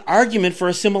as an argument for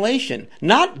assimilation,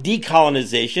 not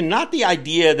decolonization, not the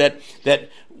idea that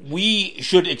we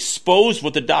should expose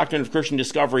what the doctrine of Christian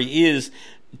discovery is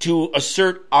to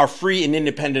assert our free and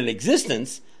independent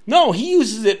existence. No, he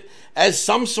uses it as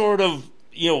some sort of,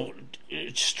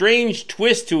 strange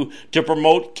twist to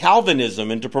promote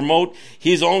Calvinism and to promote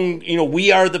his own,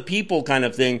 we are the people kind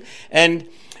of thing. And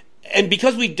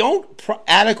because we don't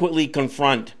adequately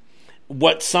confront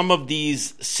what some of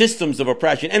these systems of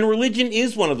oppression, and religion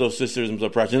is one of those systems of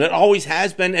oppression. It always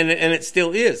has been, and it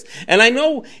still is. And I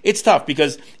know it's tough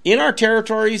because in our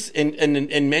territories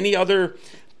and many other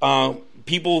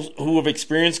people who have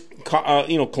experienced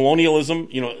colonialism,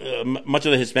 much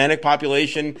of the Hispanic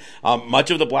population,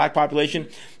 much of the black population,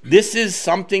 this is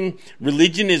something.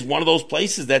 Religion is one of those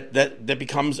places that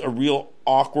becomes a real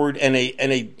awkward and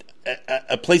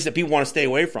a place that people want to stay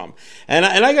away from. And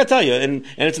I got to tell you, and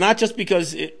it's not just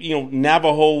because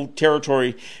Navajo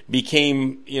territory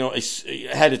became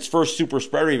had its first super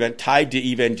spreader event tied to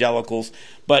evangelicals,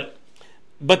 but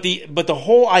the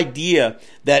whole idea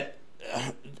that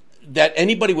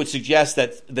anybody would suggest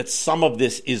that some of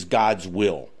this is God's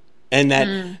will, and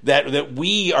that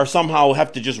we are somehow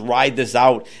have to just ride this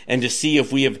out and to see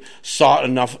if we have sought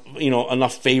enough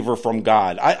favor from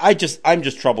God. I'm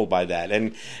just troubled by that,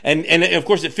 and of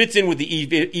course it fits in with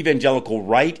the evangelical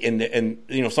right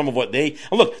and some of what they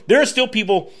look. There are still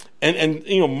people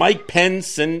and Mike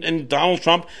Pence and Donald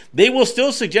Trump. They will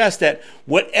still suggest that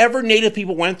whatever Native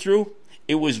people went through,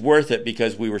 it was worth it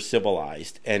because we were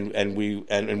civilized and we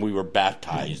were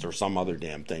baptized or some other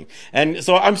damn thing. And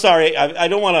so I'm sorry, I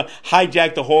don't want to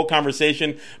hijack the whole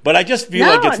conversation, but I just feel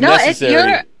like it's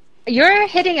necessary. You're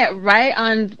hitting it right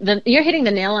on you're hitting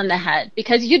the nail on the head,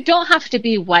 because you don't have to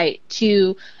be white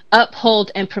to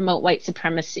uphold and promote white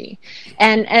supremacy,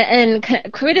 and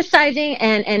criticizing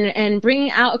and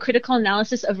bringing out a critical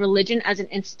analysis of religion as an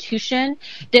institution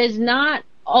does not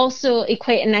also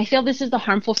equate, and I feel this is the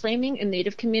harmful framing in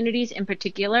Native communities in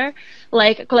particular,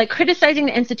 like criticizing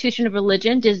the institution of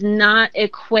religion does not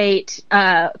equate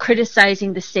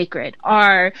criticizing the sacred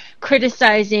or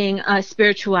criticizing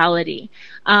spirituality.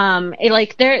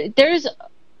 There's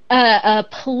a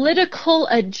political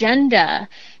agenda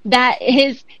that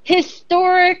is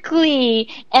historically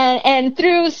and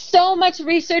through so much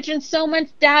research and so much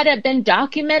data been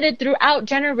documented throughout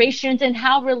generations, and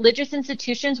how religious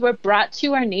institutions were brought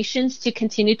to our nations to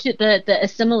continue to the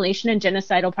assimilation and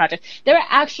genocidal project. They were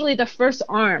actually the first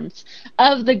arms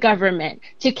of the government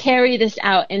to carry this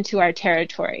out into our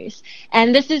territories.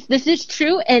 And this is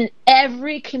true in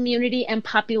every community and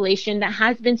population that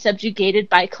has been subjugated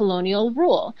by colonial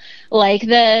rule. Like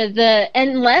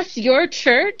unless your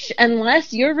church,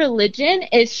 unless your religion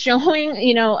is showing,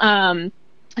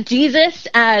 Jesus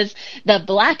as the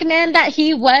black man that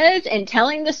he was and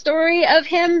telling the story of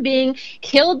him being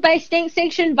killed by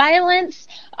state-sanctioned violence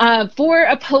for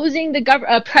opposing the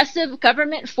oppressive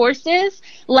government forces,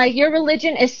 like your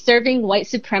religion is serving white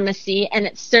supremacy, and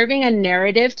it's serving a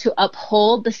narrative to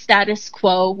uphold the status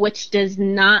quo, which does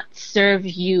not serve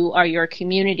you or your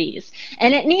communities.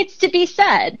 And it needs to be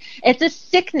said. It's a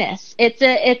sickness. It's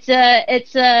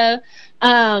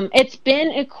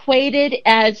been equated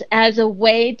as a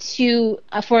way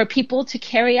for people to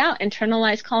carry out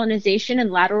internalized colonization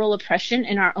and lateral oppression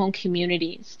in our own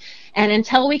communities. And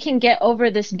until we can get over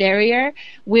this barrier,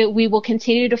 we will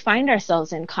continue to find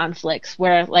ourselves in conflicts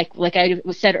where, like I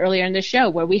said earlier in the show,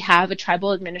 where we have a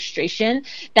tribal administration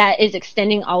that is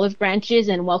extending olive branches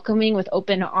and welcoming with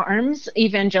open arms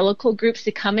evangelical groups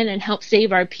to come in and help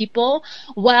save our people,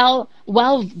 while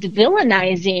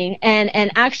villainizing and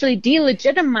actually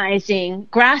delegitimizing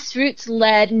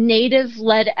grassroots-led,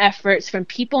 native-led efforts from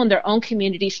people in their own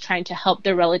communities trying to help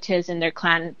their relatives and their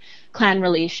clan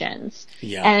relations.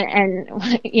 Yeah. And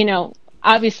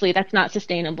obviously that's not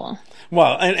sustainable.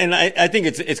 Well, and I think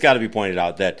it's got to be pointed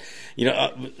out that,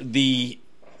 the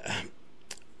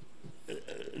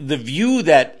view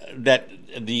that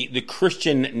the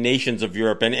Christian nations of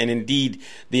Europe and indeed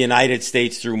the United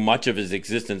States through much of its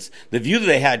existence, the view that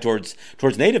they had towards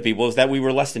Native people is that we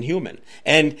were less than human.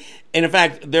 And in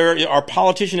fact, there are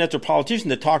politician after politician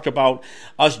that talked about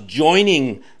us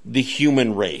joining the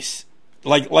human race.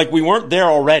 like we weren't there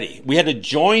already. We had to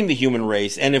join the human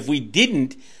race, and if we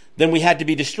didn't, then we had to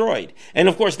be destroyed. And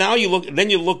of course, now you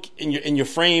look in your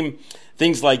frame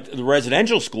things like the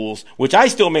residential schools, which I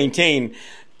still maintain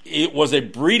it was a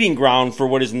breeding ground for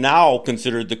what is now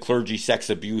considered the clergy sex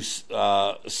abuse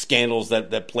scandals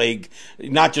that plague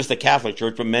not just the Catholic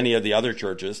Church, but many of the other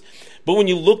churches. But when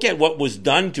you look at what was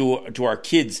done to our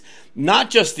kids,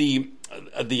 not just the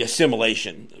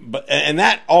assimilation, and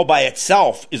that all by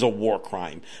itself is a war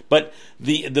crime, but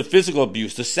the physical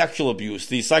abuse, the sexual abuse,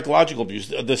 the psychological abuse,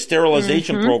 the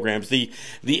sterilization programs, the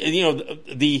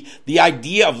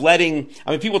idea of letting,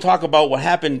 I mean, people talk about what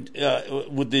happened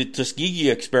with the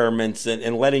Tuskegee experiments and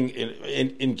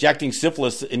injecting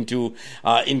syphilis into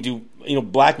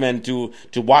black men to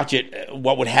watch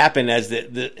what would happen as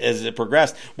it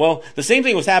progressed. Well, the same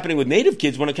thing was happening with Native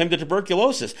kids when it came to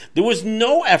tuberculosis. There was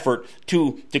no effort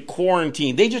to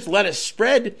quarantine. They just let it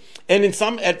spread, and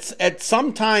at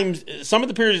some times, some of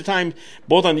the periods of time,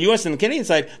 both on the U.S. and the Canadian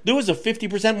side, there was a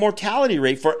 50% mortality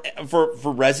rate for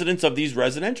residents of these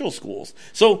residential schools.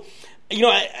 So,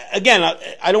 I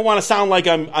don't want to sound like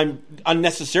I'm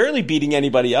unnecessarily beating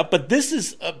anybody up, but this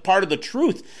is a part of the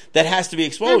truth that has to be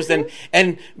exposed. Mm-hmm.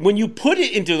 And when you put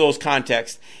it into those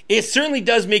contexts, it certainly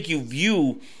does make you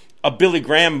view a Billy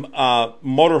Graham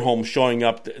motorhome showing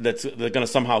up that's going to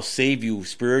somehow save you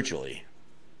spiritually.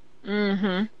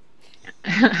 Mm-hmm.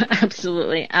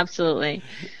 Absolutely.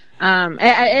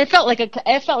 It felt like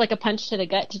a punch to the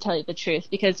gut, to tell you the truth,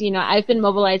 because I've been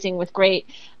mobilizing with great,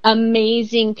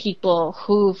 amazing people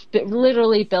who've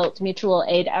literally built mutual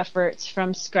aid efforts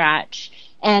from scratch,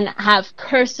 and have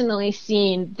personally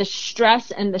seen the stress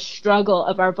and the struggle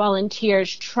of our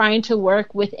volunteers trying to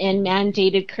work within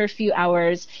mandated curfew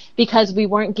hours because we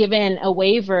weren't given a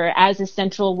waiver as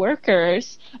essential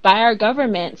workers by our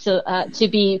government, so to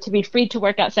be free to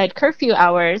work outside curfew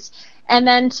hours. And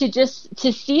then to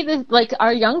see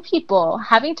our young people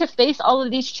having to face all of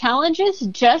these challenges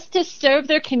just to serve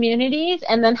their communities,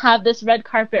 and then have this red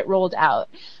carpet rolled out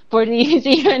for these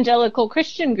evangelical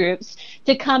Christian groups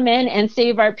to come in and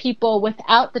save our people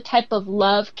without the type of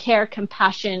love, care,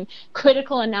 compassion,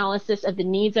 critical analysis of the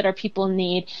needs that our people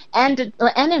need, and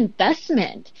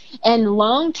investment and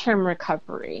long-term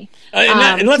recovery.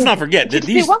 And let's not forget that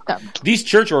these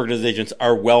church organizations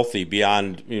are wealthy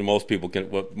beyond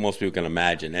what most people can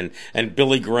imagine, and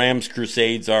Billy Graham's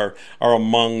crusades are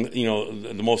among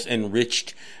the most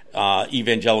enriched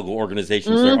evangelical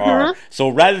organizations there are. So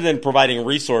rather than providing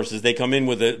resources, they come in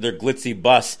with their glitzy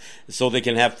bus so they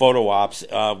can have photo ops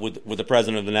with the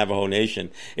president of the Navajo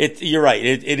Nation. You're right.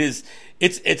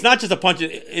 It's not just a punch.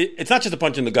 It's not just a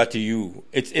punch in the gut to you.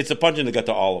 It's a punch in the gut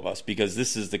to all of us, because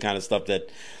this is the kind of stuff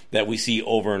that we see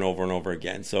over and over and over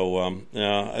again. So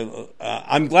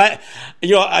I'm glad.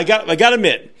 I got to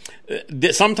admit,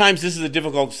 sometimes this is a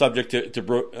difficult subject to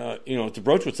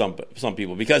broach with some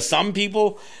people, because some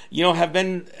people have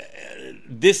been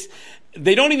this.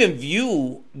 They don't even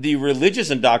view the religious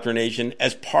indoctrination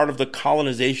as part of the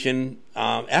colonization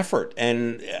effort,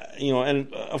 and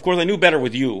of course I knew better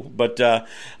with you, but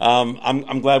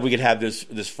I'm glad we could have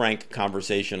this frank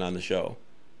conversation on the show.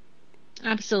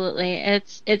 Absolutely.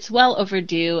 It's well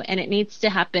overdue, and it needs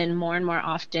to happen more and more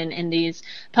often in these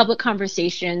public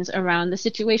conversations around the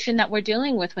situation that we're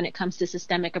dealing with when it comes to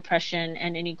systemic oppression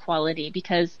and inequality,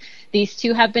 because these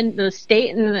two have been, the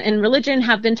state and religion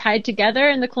have been tied together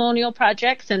in the colonial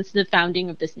project since the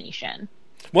founding of this nation.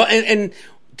 Well, and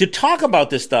to talk about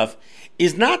this stuff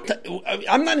is not,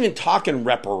 I'm not even talking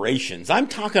reparations. I'm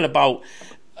talking about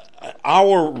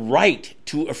our right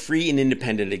to a free and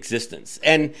independent existence.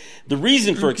 And the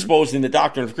reason for exposing the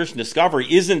doctrine of Christian discovery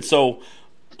isn't so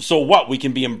what we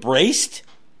can be embraced,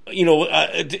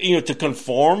 to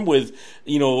conform with,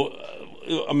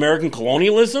 American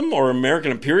colonialism or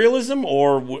American imperialism,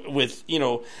 or with,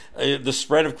 the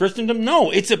spread of Christendom.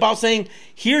 No, it's about saying,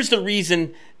 here's the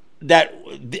reason that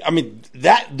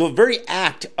the very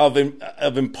act of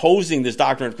imposing this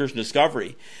doctrine of Christian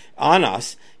discovery on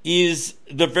us is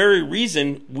the very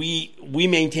reason we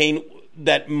maintain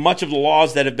that much of the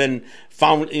laws that have been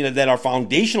found, that are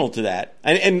foundational to that,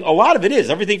 and a lot of it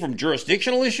is everything from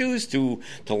jurisdictional issues to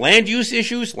land use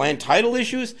issues, land title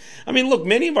issues. I mean, look,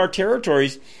 many of our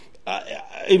territories,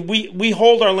 we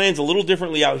hold our lands a little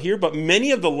differently out here, but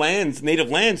many of the lands, native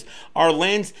lands, are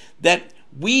lands that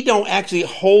we don't actually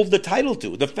hold the title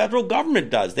to. The federal government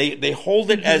does. They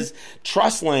hold it as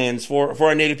trust lands for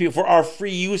our native people, for our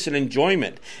free use and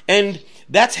enjoyment. And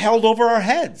that's held over our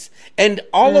heads. And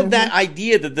all of that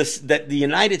idea that the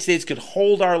United States could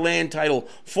hold our land title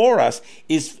for us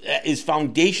is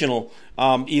foundational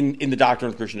in the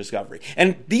doctrine of Christian discovery.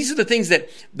 And these are the things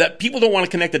that people don't want to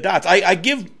connect the dots. I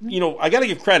got to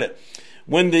give credit.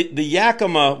 When the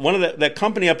Yakima, that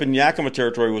company up in Yakima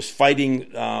territory was fighting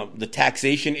the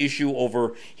taxation issue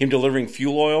over him delivering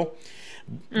fuel oil,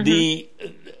 the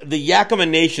Yakima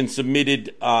Nation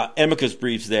submitted amicus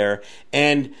briefs there,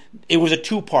 and it was a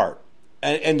two-part.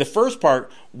 And the first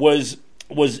part was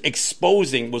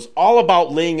all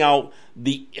about laying out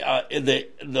the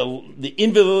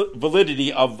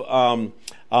invalidity of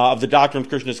the doctrine of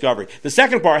Christian discovery. The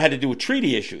second part had to do with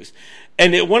treaty issues,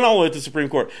 and it went all the way to the Supreme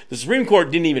Court. The Supreme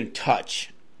Court didn't even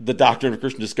touch the doctrine of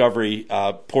Christian discovery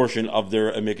portion of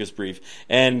their amicus brief,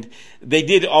 and they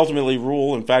did ultimately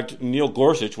rule. In fact, Neil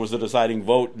Gorsuch was the deciding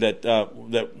vote that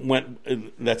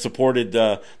supported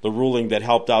the ruling that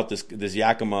helped out this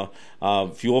Yakima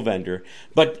fuel vendor.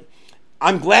 But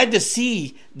I'm glad to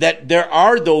see that there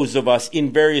are those of us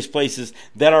in various places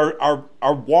that are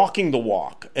walking the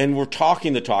walk, and we're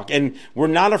talking the talk, and we're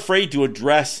not afraid to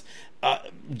address.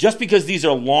 Just because these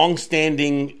are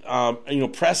long-standing,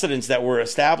 precedents that were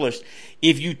established,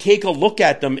 if you take a look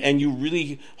at them and you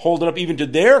really hold it up even to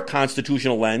their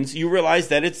constitutional lens, you realize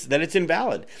that it's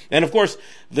invalid. And of course,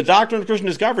 the doctrine of Christian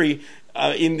discovery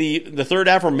in the third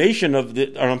affirmation of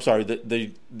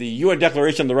the UN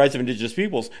Declaration of the Rights of Indigenous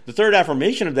Peoples, the third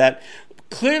affirmation of that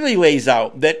clearly lays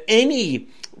out that any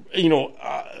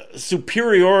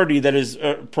superiority that is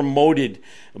promoted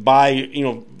by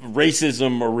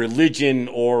racism or religion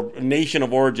or nation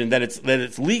of origin, that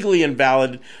it's legally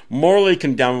invalid, morally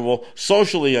condemnable,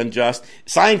 socially unjust,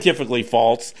 scientifically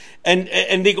false, and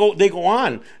they go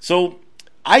on. So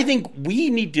I think we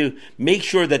need to make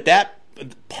sure that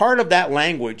part of that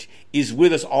language is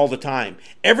with us all the time.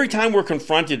 Every time we're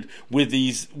confronted with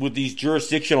these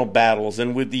jurisdictional battles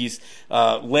and with these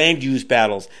land use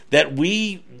battles, that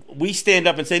we stand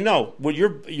up and say, no, well,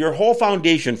 your whole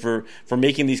foundation for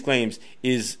making these claims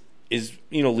is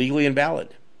legally invalid.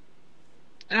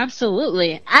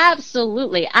 Absolutely.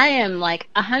 I am like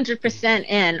 100%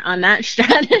 in on that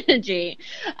strategy.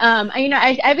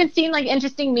 I've been seeing like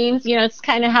interesting memes. It's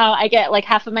kind of how I get like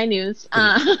half of my news.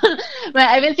 But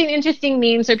I've been seeing interesting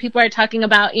memes where people are talking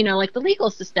about, like the legal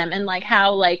system and like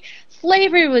how like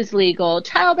slavery was legal,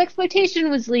 child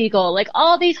exploitation was legal, like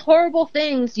all these horrible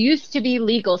things used to be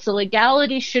legal. So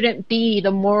legality shouldn't be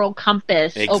the moral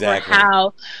compass over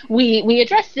how we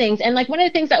address things. And like one of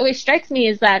the things that always strikes me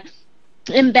is that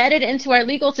embedded into our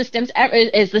legal systems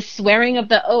is the swearing of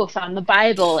the oath on the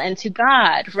Bible and to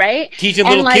God, right? Teaching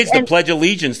little kids to pledge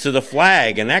allegiance to the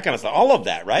flag and that kind of stuff. All of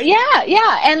that, right?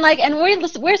 Yeah. And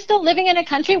we're still living in a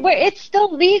country where it's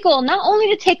still legal not only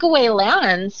to take away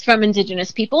lands from indigenous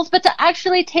peoples, but to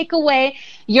actually take away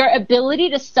your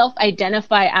ability to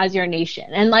self-identify as your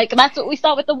nation. And like that's what we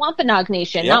saw with the Wampanoag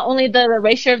Nation. Yep. Not only the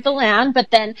erasure of the land,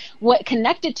 but then what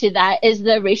connected to that is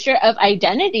the erasure of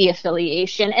identity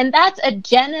affiliation. And that's a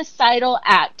genocidal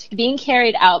act being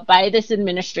carried out by this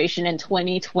administration in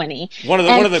 2020. One of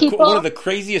the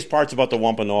craziest parts about the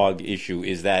Wampanoag issue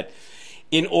is that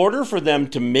in order for them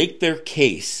to make their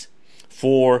case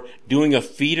for doing a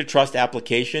fee to trust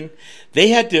application, they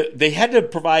had to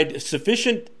provide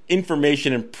sufficient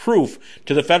information and proof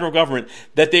to the federal government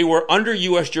that they were under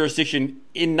U.S. jurisdiction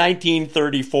in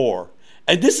 1934.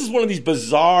 And this is one of these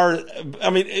bizarre,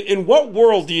 in what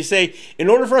world do you say, in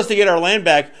order for us to get our land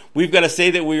back, we've got to say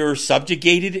that we were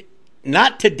subjugated,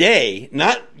 not today,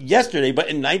 not yesterday, but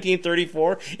in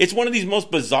 1934? It's one of these most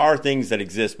bizarre things that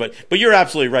exist, but you're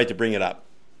absolutely right to bring it up.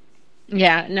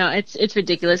 Yeah, no, it's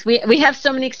ridiculous. We have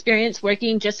so many experience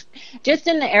working just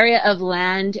in the area of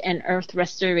land and earth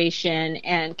restoration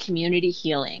and community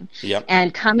healing. Yep.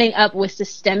 And coming up with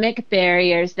systemic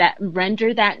barriers that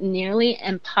render that nearly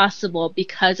impossible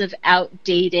because of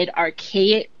outdated,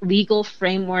 archaic legal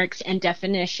frameworks and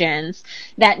definitions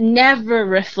that never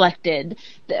reflected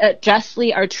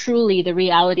justly or truly the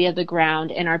reality of the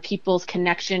ground and our people's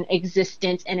connection,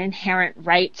 existence, and inherent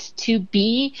rights to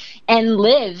be and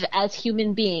live as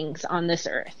human beings on this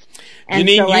earth. And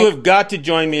Janine, you have got to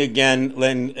join me again,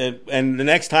 and the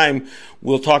next time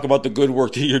we'll talk about the good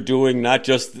work that you're doing, not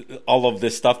just all of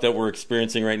this stuff that we're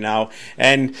experiencing right now.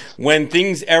 And when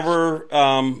things ever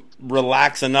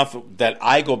relax enough that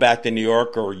I go back to New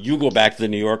York or you go back to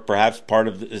New York, perhaps part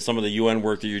of some of the UN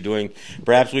work that you're doing,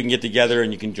 perhaps we can get together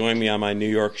and you can join me on my New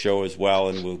York show as well,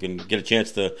 and we can get a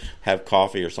chance to have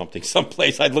coffee or something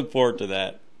someplace. I'd look forward to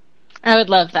that. I would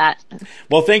love that.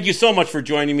 Well, thank you so much for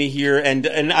joining me here,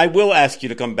 and I will ask you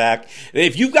to come back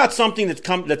if you've got something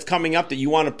that's coming up that you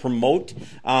want to promote.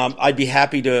 I'd be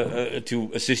happy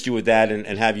to assist you with that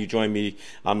and have you join me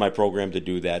on my program to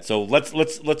do that. So let's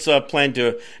plan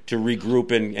to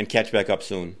regroup and catch back up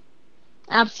soon.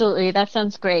 Absolutely. That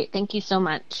sounds great. Thank you so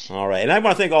much. All right. And I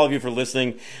want to thank all of you for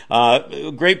listening.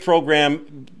 Great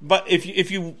program. But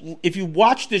if you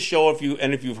watch this show, if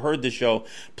you've heard this show,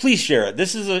 please share it.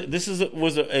 This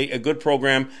was a good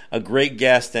program, a great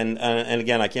guest. And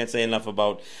again, I can't say enough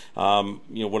about,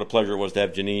 what a pleasure it was to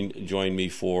have Janine join me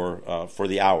for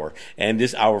the hour. And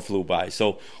this hour flew by.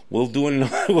 So we'll do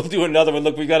another one.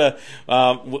 Look, we're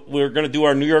going to do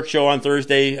our New York show on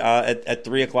Thursday, at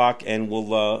 3:00, and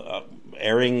we'll,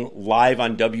 airing live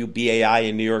on WBAI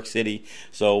in New York City.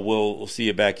 So we'll see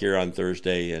you back here on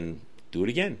Thursday and do it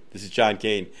again. This is John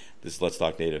Kane. This is Let's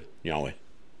Talk Native. Yahweh.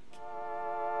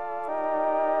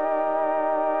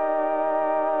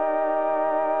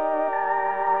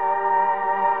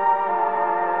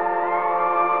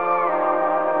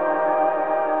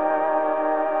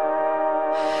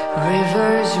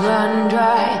 Rivers run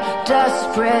dry,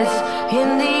 dust breaths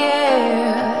in the air.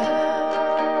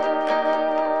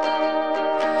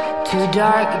 2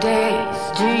 dark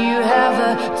days, do you have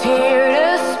a tear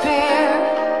to spare?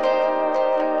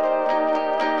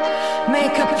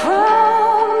 Make a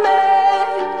promise,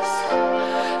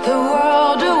 the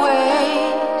world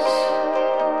awaits.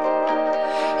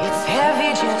 It's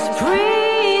heavy just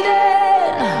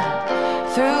breathing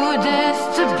through this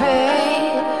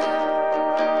debate.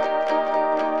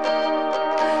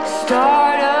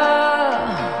 Start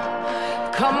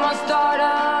up, come on, start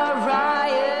up.